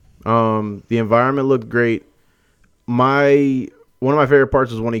 Yeah. The environment looked great. One of my favorite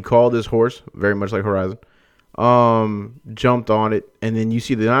parts was when he called his horse, very much like Horizon. Jumped on it, and then you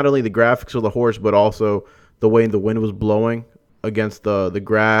see not only the graphics of the horse, but also the way the wind was blowing. against the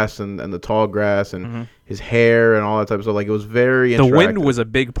grass and the tall grass and his hair and all that type of stuff. Like, it was very The interactive. wind was a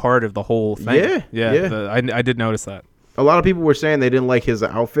big part of the whole thing. Yeah. I did notice that. A lot of people were saying they didn't like his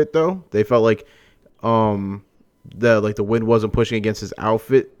outfit though. They felt like the wind wasn't pushing against his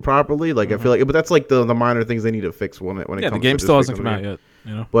outfit properly. Like I feel like, but that's like the minor things they need to fix when it comes. The game to still this hasn't come out yet.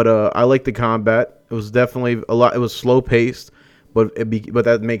 You know, but I like the combat. It was definitely a lot. It was slow paced, but but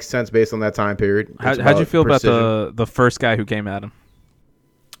that makes sense based on that time period. How'd you feel about the first guy who came at him?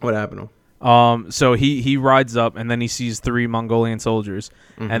 What happened to him? So he rides up and then he sees 3 Mongolian soldiers,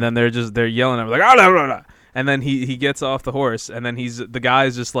 and then they're yelling at him like, "Ah, blah, blah, blah." And then he gets off the horse, and then the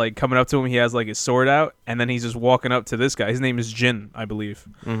guy's just like coming up to him. He has like his sword out, and then he's just walking up to this guy. His name is Jin, I believe.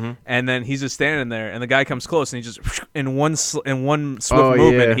 And then he's just standing there, and the guy comes close, and he just in one swift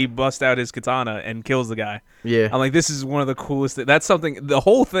movement, he busts out his katana and kills the guy. Yeah, I'm like, this is one of the coolest. That's something. The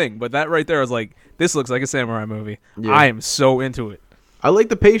whole thing, but that right there, I was like, this looks like a samurai movie. Yeah. I am so into it. I like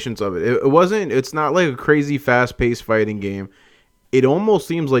the patience of it. It's not like a crazy fast paced fighting game. It almost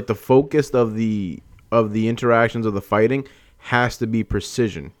seems like the focus of the interactions of the fighting has to be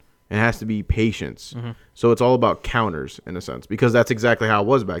precision and has to be patience. So it's all about counters in a sense, because that's exactly how it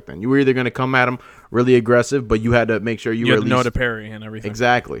was back then. You were either going to come at them really aggressive, but you had to make sure you were had at to know least to parry and everything.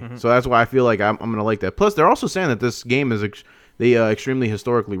 Exactly. So that's why I feel like I'm going to like that. Plus, they're also saying that this game is extremely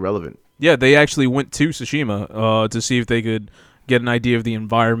historically relevant. Yeah, they actually went to Tsushima to see if they could get an idea of the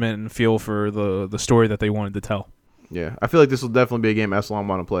environment and feel for the story that they wanted to tell. Yeah, I feel like this will definitely be a game Eslam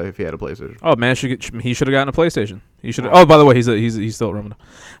want to play if he had a PlayStation. Oh man, he should have gotten a PlayStation. He should. Oh, by the way, he's still at Ramadan,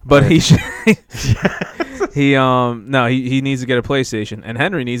 but he should. He needs to get a PlayStation, and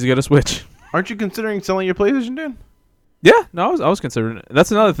Henry needs to get a Switch. Aren't you considering selling your PlayStation, Dan? Yeah, no, I was considering it.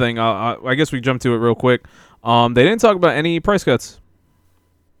 That's another thing. I guess we jumped to it real quick. They didn't talk about any price cuts.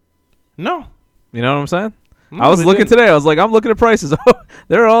 No. You know what I'm saying? No, I was looking today. I was like, I'm looking at prices.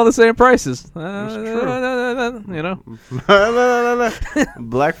 They're all the same prices. You know. No.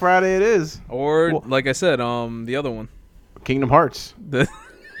 Black Friday it is. Or like I said, the other one, Kingdom Hearts.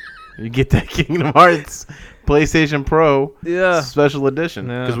 You get that Kingdom Hearts PlayStation Pro special edition,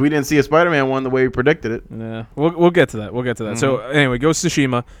 because we didn't see a Spider-Man one the way we predicted it. Yeah, we'll get to that. So anyway, Ghost of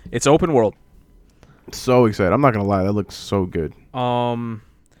Tsushima. It's open world. So excited! I'm not gonna lie, that looks so good.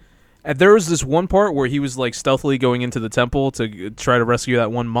 And there was this one part where he was like stealthily going into the temple to try to rescue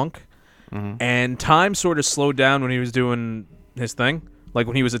that one monk, and time sort of slowed down when he was doing his thing, like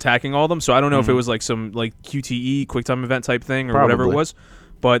when he was attacking all of them. So I don't know if it was like some like QTE, quick time event type thing or whatever it was,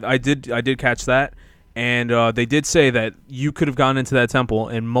 but I did catch that, and they did say that you could have gone into that temple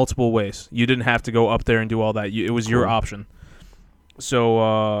in multiple ways. You didn't have to go up there and do all that. It was your option.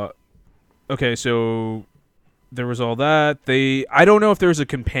 So okay, so. There was all that. I don't know if there's a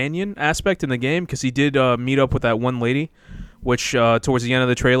companion aspect in the game, because he did meet up with that one lady, which towards the end of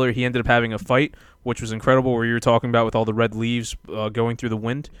the trailer, he ended up having a fight, which was incredible, where you were talking about with all the red leaves going through the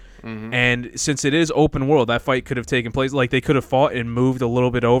wind. And since it is open world, that fight could have taken place. Like, they could have fought and moved a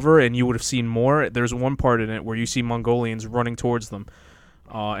little bit over, and you would have seen more. There's one part in it where you see Mongolians running towards them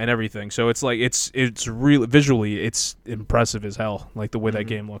and everything. So it's like it's really visually, it's impressive as hell, like the way that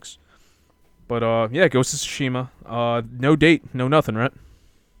game looks. But, yeah, Ghost of Tsushima. No date, no nothing, right?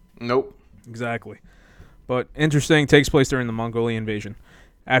 Nope. Exactly. But interesting, takes place during the Mongolian invasion.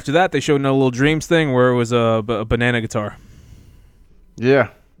 After that, they showed a little Dreams thing where it was a banana guitar. Yeah.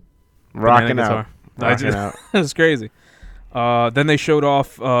 Rocking out. It was crazy. Then they showed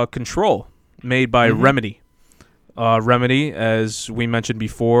off Control, made by Remedy. Remedy, as we mentioned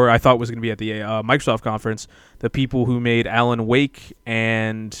before, I thought was going to be at the Microsoft conference. The people who made Alan Wake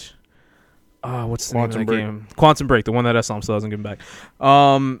and... what's the name of that game? Quantum Break, the one that Eslam still hasn't given back.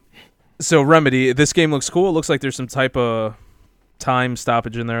 So Remedy, this game looks cool. It looks like there's some type of time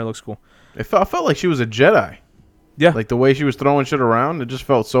stoppage in there. It looks cool. I felt like she was a Jedi. Yeah, like the way she was throwing shit around, it just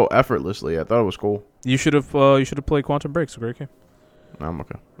felt so effortlessly. I thought it was cool. You should have played Quantum Break. It's a great game. No, I'm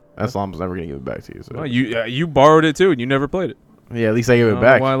okay. Eslam's never gonna give it back to you. So. Well, you borrowed it too, and you never played it. Yeah, at least I gave it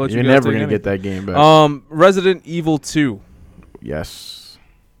back. You're never gonna get that game back. Resident Evil 2. Yes.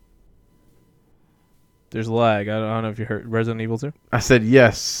 There's lag. I don't know if you heard Resident Evil 2. I said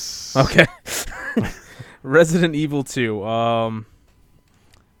yes. Okay. Resident Evil 2.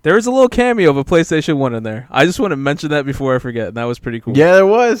 There was a little cameo of a PlayStation 1 in there. I just want to mention that before I forget. And that was pretty cool. Yeah, there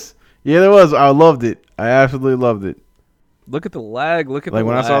was. I loved it. I absolutely loved it. Look at the lag. Look at like the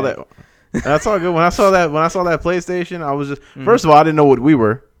when lag. I saw that. That's all good. When I saw that PlayStation, I was just first of all, I didn't know what we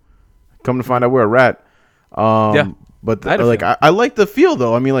were. Come to find out, we're a rat. Yeah. But I like the feel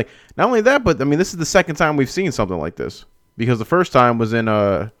though. I mean, like not only that, but I mean, this is the second time we've seen something like this, because the first time was in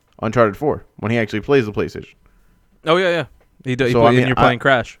Uncharted 4 when he actually plays the PlayStation. Oh yeah. You're playing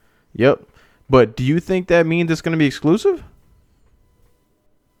Crash. Yep. But do you think that means it's going to be exclusive?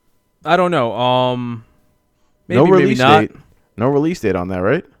 I don't know. Maybe, no release maybe not. date. No release date on that,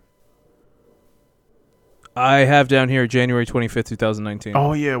 right? I have down here January 25th, 2019.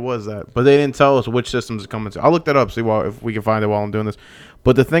 Oh, yeah, it was that. But they didn't tell us which systems it's coming to. I'll look that up, see if we can find it while I'm doing this.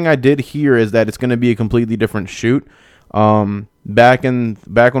 But the thing I did hear is that it's going to be a completely different shoot. Back when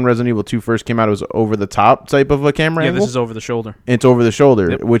Resident Evil 2 first came out, it was over the top type of a camera angle. This is over the shoulder. It's over the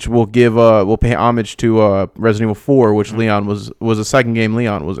shoulder, which will we'll pay homage to Resident Evil 4, which Leon was the second game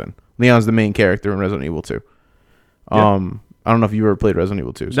Leon was in. Leon's the main character in Resident Evil 2. I don't know if you ever played Resident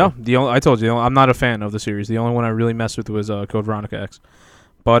Evil 2. So. No, I told you I'm not a fan of the series. The only one I really messed with was Code Veronica X.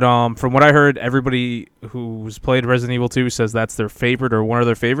 But from what I heard, everybody who's played Resident Evil 2 says that's their favorite or one of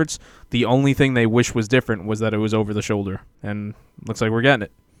their favorites. The only thing they wish was different was that it was over the shoulder, and looks like we're getting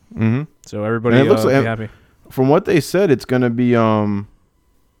it. Mm-hmm. So everybody be happy. From what they said, it's going to be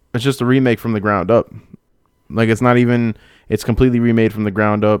it's just a remake from the ground up. Like it's completely remade from the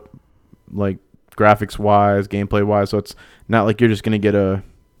ground up, like graphics wise, gameplay wise. So it's not like you're just going to get a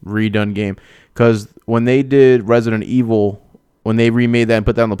redone game. Because when they did Resident Evil, when they remade that and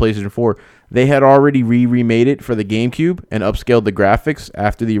put that on the PlayStation 4, they had already remade it for the GameCube and upscaled the graphics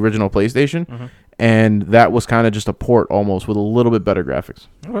after the original PlayStation. Mm-hmm. And that was kind of just a port almost with a little bit better graphics.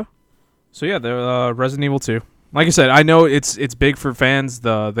 Okay. So yeah, the Resident Evil 2. Like I said, I know it's big for fans.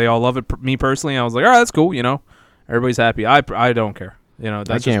 They all love it. Me personally, I was like, all right, that's cool. Everybody's happy. I don't care. That's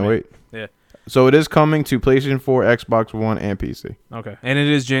I can't wait. Yeah. So it is coming to PlayStation 4, Xbox One, and PC. Okay. And it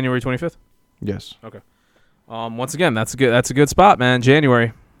is January 25th? Yes. Okay. Once again, that's a good spot, man.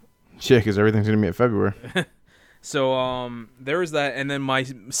 January. Yeah, because everything's gonna be in February. So there was that, and then my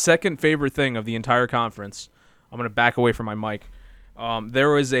second favorite thing of the entire conference. I'm gonna back away from my mic. There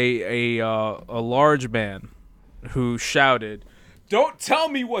was a large man who shouted, "Don't tell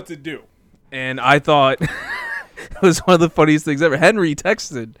me what to do," and I thought it was one of the funniest things ever. Henry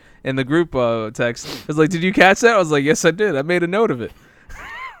texted in the group text. I was like, "Did you catch that?" I was like, "Yes, I did. I made a note of it."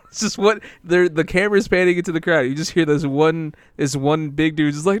 It's just the camera's panning into the crowd. You just hear this one big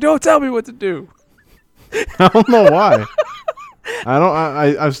dude just like, "Don't tell me what to do." I don't know why.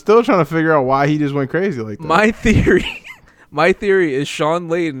 I'm still trying to figure out why he just went crazy like that. My theory is Sean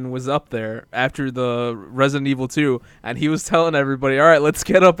Layden was up there after the Resident Evil 2, and he was telling everybody, "All right, let's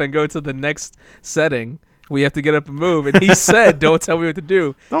get up and go to the next setting. We have to get up and move." And he said, "Don't tell me what to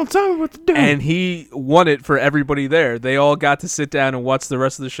do." Don't tell me what to do. And he won it for everybody there. They all got to sit down and watch the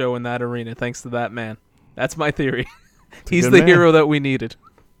rest of the show in that arena, thanks to that man. That's my theory. He's the hero that we needed.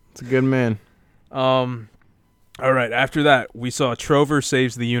 It's a good man. All right. After that, we saw Trover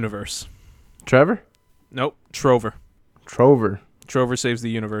Saves the Universe. Trevor? Nope. Trover Saves the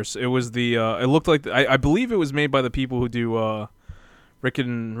Universe. It was the. It looked like I believe it was made by the people who do Rick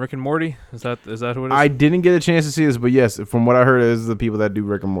and Morty. Is that who it is? I didn't get a chance to see this, but yes, from what I heard, it is the people that do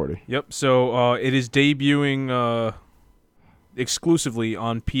Rick and Morty. Yep. So it is debuting exclusively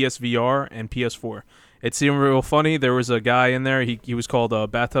on PSVR and PS4. It seemed real funny. There was a guy in there. He was called a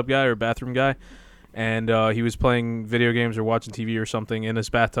bathtub guy or bathroom guy. And he was playing video games or watching TV or something in his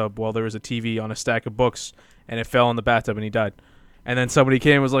bathtub while there was a TV on a stack of books, and it fell in the bathtub and he died. And then somebody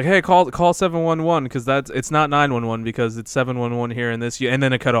came and was like, "Hey, call 711 because it's not 911 because it's 711 here and this." And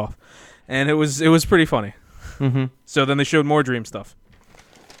then it cut off, and it was pretty funny. Mm-hmm. So then they showed more Dream stuff.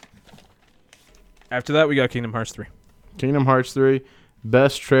 After that, we got Kingdom Hearts 3. Kingdom Hearts 3,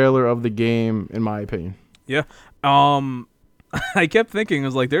 best trailer of the game in my opinion. Yeah. I kept thinking, I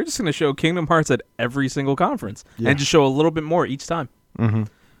was like, they're just going to show Kingdom Hearts at every single conference and just show a little bit more each time. Mm-hmm.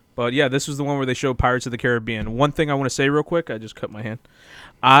 But yeah, this was the one where they showed Pirates of the Caribbean. One thing I want to say real quick, I just cut my hand.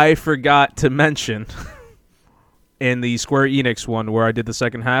 I forgot to mention in the Square Enix one where I did the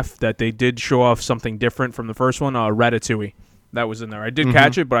second half that they did show off something different from the first one, Ratatouille. That was in there. I did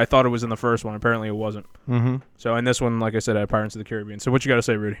catch it, but I thought it was in the first one. Apparently it wasn't. Mm-hmm. So in this one, like I said, I had Pirates of the Caribbean. So what you got to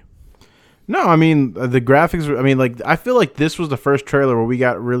say, Rudy? No, I mean, the graphics, I feel like this was the first trailer where we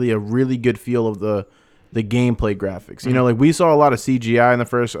got a really good feel of the gameplay graphics. Mm-hmm. You know, like we saw a lot of CGI in the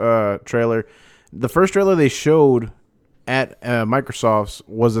first trailer. The first trailer they showed at Microsoft's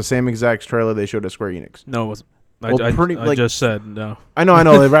was the same exact trailer they showed at Square Enix. No, it wasn't. I just said no. I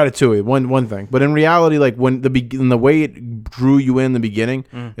know, they Ratatouille, one thing. But in reality, like when the way it drew you in the beginning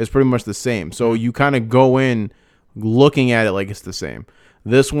is pretty much the same. So you kind of go in looking at it like it's the same.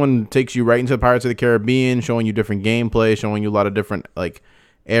 This one takes you right into Pirates of the Caribbean, showing you different gameplay, showing you a lot of different like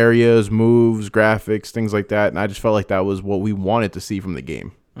areas, moves, graphics, things like that. And I just felt like that was what we wanted to see from the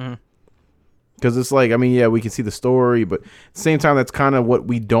game. Mm-hmm. Because it's like, I mean, yeah, we can see the story, but at the same time, that's kind of what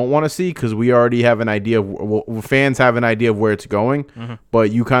we don't want to see because we already have an idea of, fans have an idea of where it's going,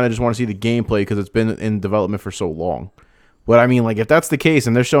 but you kind of just want to see the gameplay because it's been in development for so long. But I mean, like, if that's the case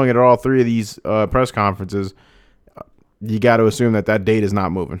and they're showing it at all three of these press conferences, you got to assume that date is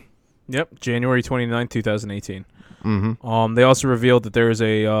not moving. Yep, January 29th, 2018. They also revealed that there is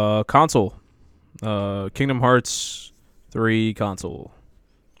a console, Kingdom Hearts 3 console.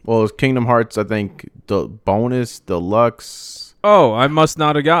 Well, it's Kingdom Hearts, I think, the bonus, deluxe. Oh, I must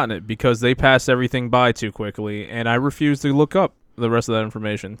not have gotten it because they passed everything by too quickly, and I refuse to look up the rest of that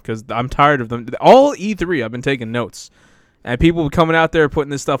information because I'm tired of them. All E3, I've been taking notes, and people coming out there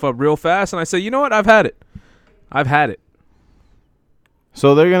putting this stuff up real fast, and I say, you know what? I've had it.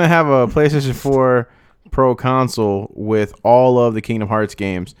 So they're going to have a PlayStation 4 Pro console with all of the Kingdom Hearts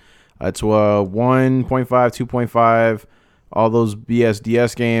games. It's 1.5, 2.5, all those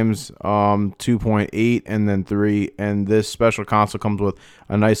BSDS games, 2.8, and then 3. And this special console comes with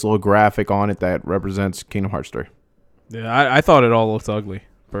a nice little graphic on it that represents Kingdom Hearts 3. Yeah, I thought it all looked ugly,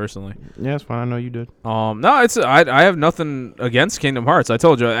 personally. Yeah, it's fine. I know you did. No, it's I have nothing against Kingdom Hearts. I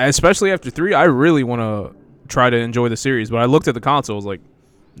told you, especially after 3, I really want to try to enjoy the series. But I looked at the console, I was like,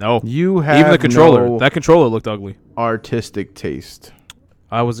 no. You have even the controller. No that controller looked ugly. Artistic taste.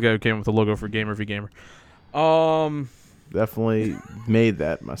 I was the guy who came up with the logo for Gamer v Gamer. Definitely made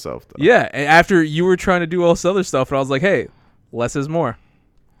that myself, though. Yeah, after you were trying to do all this other stuff, and I was like, hey, less is more.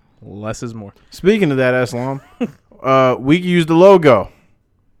 Less is more. Speaking of that, Aslam, we used the logo.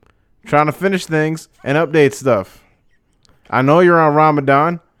 Trying to finish things and update stuff. I know you're on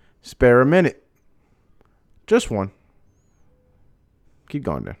Ramadan. Spare a minute. Just one. Keep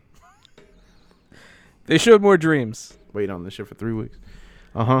going, Dan. They showed more dreams. Wait on this shit for 3 weeks.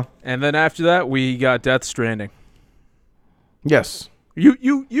 And then after that, we got Death Stranding. Yes.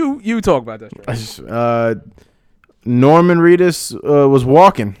 You talk about Death Stranding. Norman Reedus was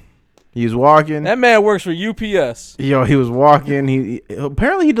walking. He was walking. That man works for UPS. Yo, he was walking. He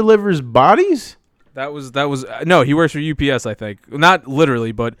apparently he delivers bodies. That was no, he works for UPS, I think. Not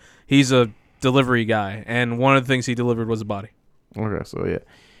literally, but he's a delivery guy, and one of the things he delivered was a body. Okay, so yeah.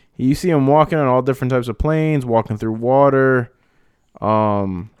 You see him walking on all different types of planes, walking through water.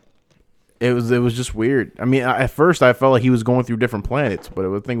 It was just weird. I mean, at first I felt like he was going through different planets, but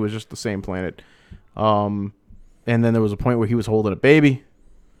I think it was just the same planet. And then there was a point where he was holding a baby.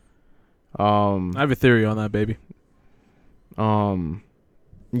 I have a theory on that, baby.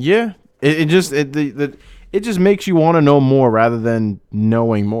 Yeah. It just makes you want to know more rather than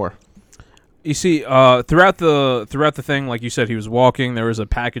knowing more. You see, throughout the thing, like you said, he was walking. There was a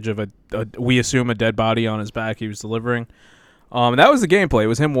package of we assume a dead body on his back. He was delivering. That was the gameplay. It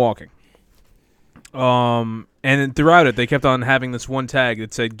was him walking. And then throughout it, they kept on having this one tag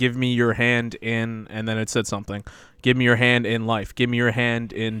that said, "Give me your hand in," and then it said something. "Give me your hand in life. Give me your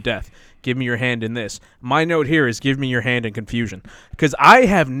hand in death. Give me your hand in this." My note here is, "Give me your hand in confusion," because I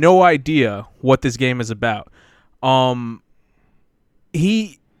have no idea what this game is about.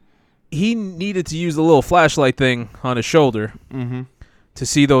 He needed to use the little flashlight thing on his shoulder to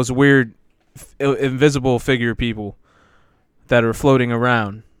see those weird invisible figure people that are floating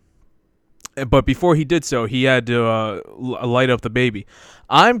around. But before he did so, he had to light up the baby.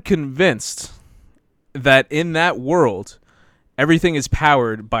 I'm convinced that in that world, everything is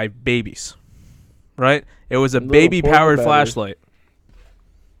powered by babies, right? It was a baby-powered flashlight.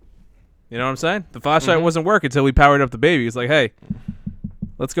 You know what I'm saying? The flashlight wasn't working until we powered up the baby. It's like, hey,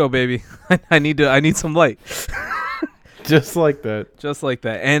 let's go, baby. I need some light. Just like that. Just like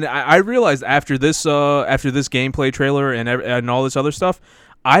that. And I realized after this gameplay trailer and all this other stuff,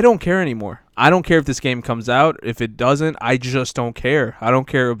 I don't care anymore. I don't care if this game comes out. If it doesn't, I just don't care. I don't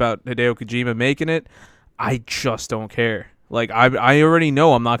care about Hideo Kojima making it. I just don't care. Like, I already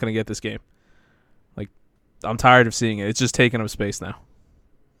know I'm not going to get this game. Like, I'm tired of seeing it. It's just taking up space now.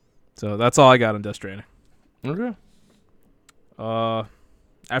 So that's all I got on Death Stranding. Okay.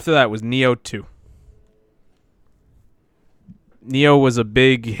 After that was Neo 2. Neo was a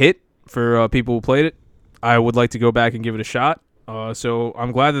big hit for people who played it. I would like to go back and give it a shot. So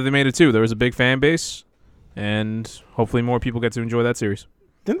I'm glad that they made it too. There was a big fan base, and hopefully more people get to enjoy that series.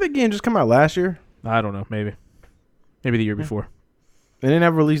 Didn't that game just come out last year? I don't know. Maybe the year before. They didn't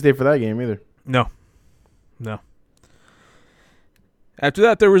have a release date for that game either. No. After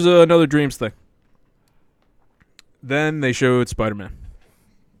that, there was another Dreams thing. Then they showed Spider-Man.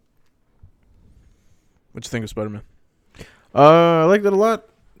 What'd you think of Spider-Man? I liked it a lot.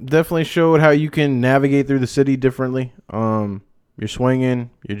 Definitely showed how you can navigate through the city differently. You're swinging,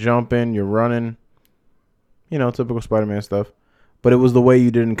 you're jumping, you're running. You know, typical Spider-Man stuff. But it was the way you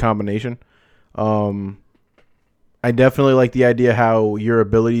did in combination. I definitely like the idea how your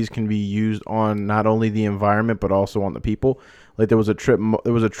abilities can be used on not only the environment but also on the people. Like there was a tripwire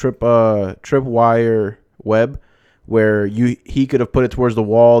web where he could have put it towards the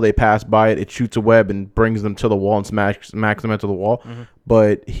wall. They pass by it. It shoots a web and brings them to the wall and smacks them into the wall. Mm-hmm.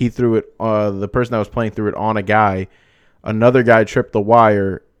 But he threw it. The person that was playing threw it on a guy. Another guy tripped the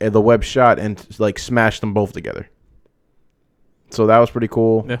wire and the web shot and like smashed them both together. So that was pretty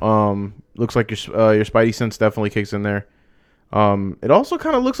cool. Yeah. Looks like your Spidey sense definitely kicks in there. It also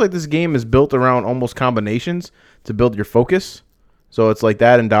kind of looks like this game is built around almost combinations to build your focus. So it's like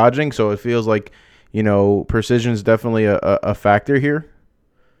that and dodging. So it feels like, precision is definitely a factor here.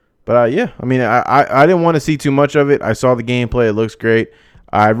 But yeah, I mean, I didn't want to see too much of it. I saw the gameplay. It looks great.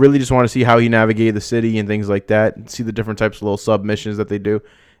 I really just want to see how he navigated the city and things like that, and see the different types of little submissions that they do.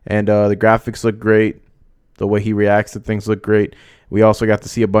 And the graphics look great. The way he reacts to things look great. We also got to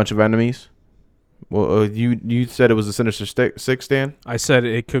see a bunch of enemies. Well, you said it was a Sinister Six, Dan? I said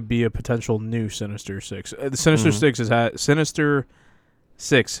it could be a potential new Sinister Six. The Sinister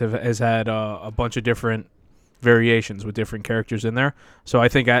Six has had a bunch of different variations with different characters in there. So I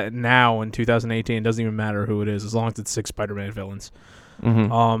think now in 2018, it doesn't even matter who it is as long as it's 6 Spider-Man villains.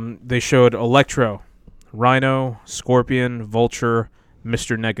 Mm-hmm. They showed Electro, Rhino, Scorpion, Vulture,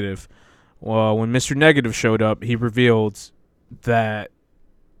 Mr. Negative. Well, when Mr. Negative showed up, he revealed that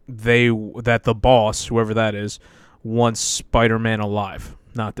the boss, whoever that is, wants Spider-Man alive,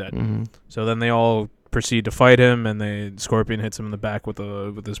 not dead. Mm-hmm. So then they all proceed to fight him, and Scorpion hits him in the back with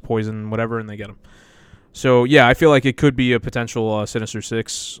his poison, whatever, and they get him. So yeah, I feel like it could be a potential Sinister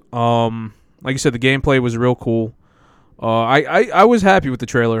Six. Like you said, the gameplay was real cool. I was happy with the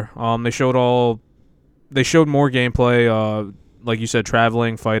trailer. They showed more gameplay. Like you said,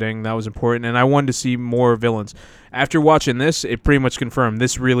 traveling, fighting, that was important. And I wanted to see more villains. After watching this, it pretty much confirmed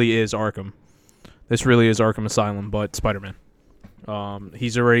this really is Arkham. This really is Arkham Asylum, but Spider-Man.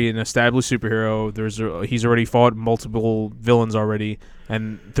 He's already an established superhero. He's already fought multiple villains already.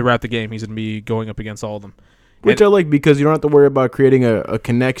 And throughout the game, he's going to be going up against all of them. Which I like because you don't have to worry about creating a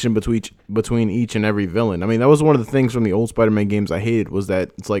connection between each and every villain. I mean, that was one of the things from the old Spider-Man games I hated was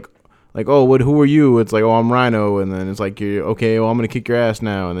that it's like, oh, who are you? It's like, oh, I'm Rhino. And then it's like, you're okay, well, I'm going to kick your ass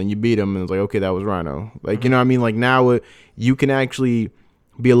now. And then you beat him. And it's like, okay, that was Rhino. Like, mm-hmm. You know what I mean? Like, now you can actually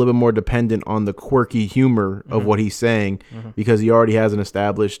be a little bit more dependent on the quirky humor of what he's saying because he already has an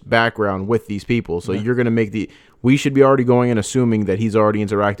established background with these people. So you're going to make we should be already going and assuming that he's already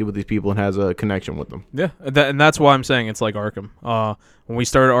interacted with these people and has a connection with them. Yeah, and that's why I'm saying it's like Arkham. When we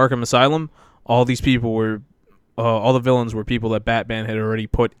started Arkham Asylum, all these people were... all the villains were people that Batman had already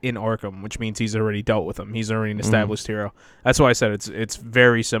put in Arkham, which means he's already dealt with them. He's already an established hero. That's why I said it's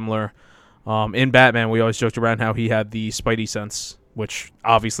very similar. In Batman, we always joked around how he had the Spidey sense, which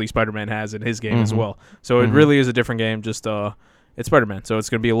obviously Spider-Man has in his game as well. So it really is a different game. Just it's Spider-Man, so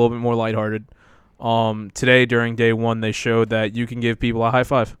it's going to be a little bit more lighthearted. Today during day 1, they showed that you can give people a high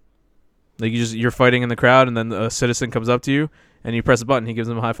five. Like you're fighting in the crowd, and then a citizen comes up to you, and you press a button. He gives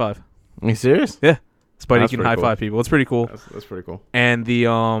them a high five. Are you serious? Yeah. Spidey can high five people. It's pretty cool. That's pretty cool. And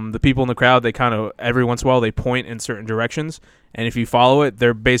the people in the crowd, they kind of every once in a while they point in certain directions, and if you follow it,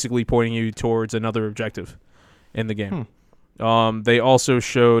 they're basically pointing you towards another objective in the game. They also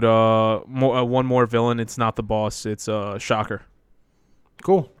showed one more villain. It's not the boss. It's Shocker.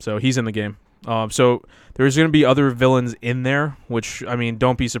 Cool. So he's in the game. So there's going to be other villains in there, which I mean,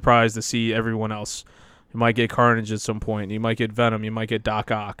 don't be surprised to see everyone else. You might get Carnage at some point. You might get Venom. You might get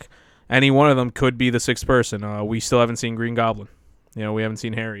Doc Ock. Any one of them could be the 6th person. We still haven't seen Green Goblin. We haven't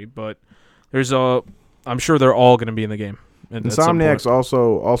seen Harry, but there's I'm sure they're all going to be in the game. Insomniac's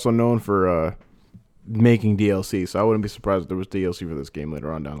also known for making DLC, so I wouldn't be surprised if there was DLC for this game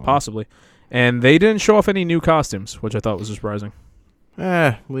later on down the line. Possibly. And they didn't show off any new costumes, which I thought was surprising.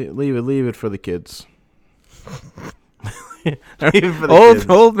 Leave it for the kids.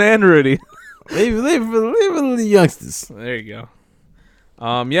 Old man Rudy. leave it for the youngsters. There you go.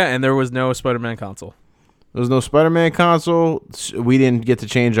 Yeah, and there was no Spider-Man console. There was no Spider-Man console. We didn't get to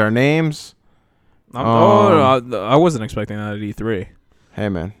change our names. I wasn't expecting that at E3. Hey,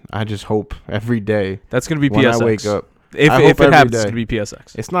 man, I just hope every day. That's going to be when PSX. I wake up. If it happens, it's going to be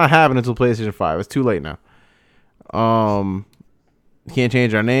PSX. It's not happening until PlayStation 5. It's too late now. Can't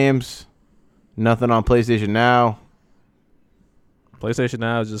change our names. Nothing on PlayStation Now. PlayStation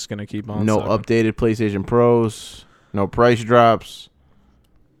Now is just going to keep on. No sucking. Updated PlayStation Pros. No price drops.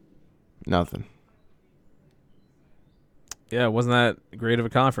 Nothing. Yeah, wasn't that great of a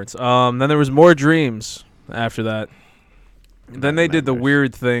conference. Then there was more Dreams after that. Then they did the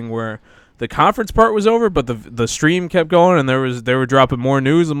weird thing where the conference part was over, but the stream kept going, and they were dropping more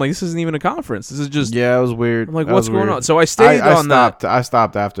news. I'm like, this isn't even a conference. This is just Yeah, it was weird. I'm like, That what's was going weird. on? So I stayed on that. I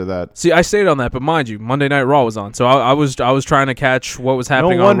stopped after that. See, I stayed on that, but mind you, Monday Night Raw was on, so I was trying to catch what was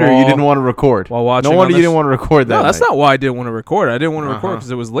happening. No wonder on Raw you didn't want to record. while watching. No wonder on you this. didn't want to record that. No, that's night. not why I didn't want to record. I didn't want to record because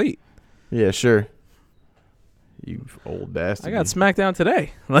it was late. Yeah, sure. You old bastard. I got SmackDown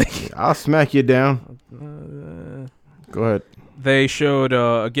today. Like, I'll smack you down. Go ahead. they showed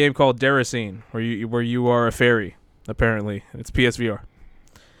a game called Deracine, where you are a fairy. Apparently, it's PSVR.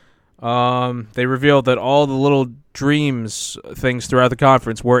 They revealed that all the little dreams things throughout the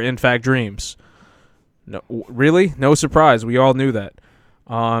conference were in fact dreams. No, really? No surprise. We all knew that.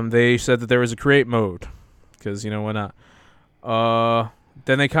 They said that there was a create mode, because why not?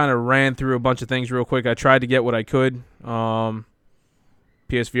 Then they kind of ran through a bunch of things real quick. I tried to get what I could.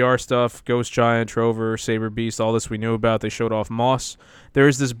 PSVR stuff, Ghost Giant, Trover, Saber Beast, all this we knew about. They showed off Moss.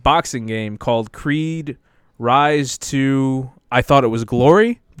 There's this boxing game called Creed Rise to, I thought it was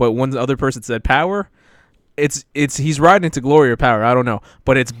Glory, but one other person said Power. It's he's riding into Glory or Power, I don't know.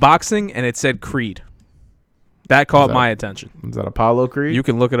 But it's boxing and it said Creed. That caught my attention. Is that Apollo Creed? You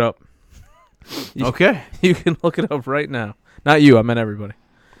can look it up. Okay. You can look it up right now. Not you, I meant everybody.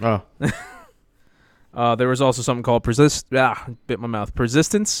 Oh. There was also something called bit my mouth.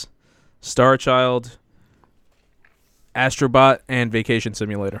 Persistence, Star Child, Astrobot, and Vacation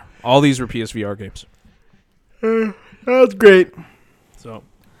Simulator. All these were PSVR games. That's great. So,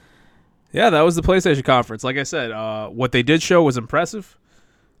 yeah, that was the PlayStation conference. Like I said, what they did show was impressive.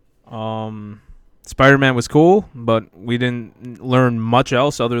 Spider-Man was cool, but we didn't learn much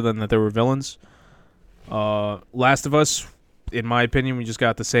else other than that there were villains. Last of Us, in my opinion, we just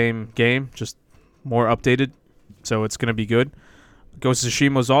got the same game, just more updated, so it's going to be good. Ghost of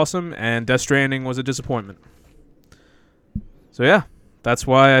Tsushima was awesome, and Death Stranding was a disappointment. So, yeah, that's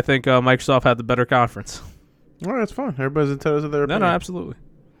why I think Microsoft had the better conference. All right, that's fine. Everybody's entitled to their opinion. No, absolutely.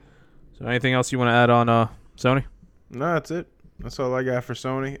 So, anything else you want to add on Sony? No, that's it. That's all I got for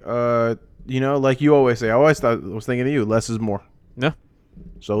Sony. Like you always say, I was thinking of you. Less is more. Yeah.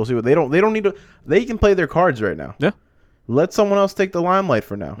 So we'll see what they don't need to. They can play their cards right now. Yeah. Let someone else take the limelight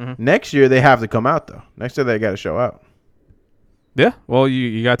for now. Mm-hmm. Next year they have to come out though. Next year they got to show out. Yeah. Well,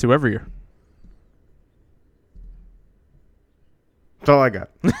 you got to every year. That's all I got.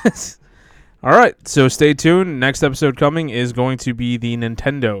 All right. So stay tuned. Next episode coming is going to be the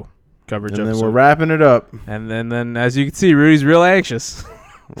Nintendo coverage And then episode. we're wrapping it up. And then as you can see, Rudy's real anxious.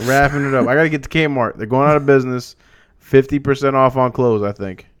 Wrapping it up. I got to get to Kmart. They're going out of business. 50% off on clothes, I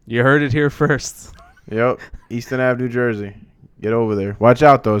think. You heard it here first. Yep. Easton Ave, New Jersey. Get over there. Watch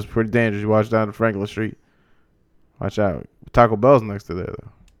out, though. It's pretty dangerous. You watch down to Franklin Street. Watch out. Taco Bell's next to there,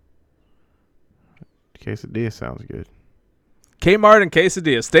 though. Quesadilla sounds good. Kmart and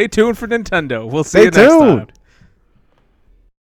Quesadilla. Stay tuned for Nintendo. We'll see Stay you next tuned. time.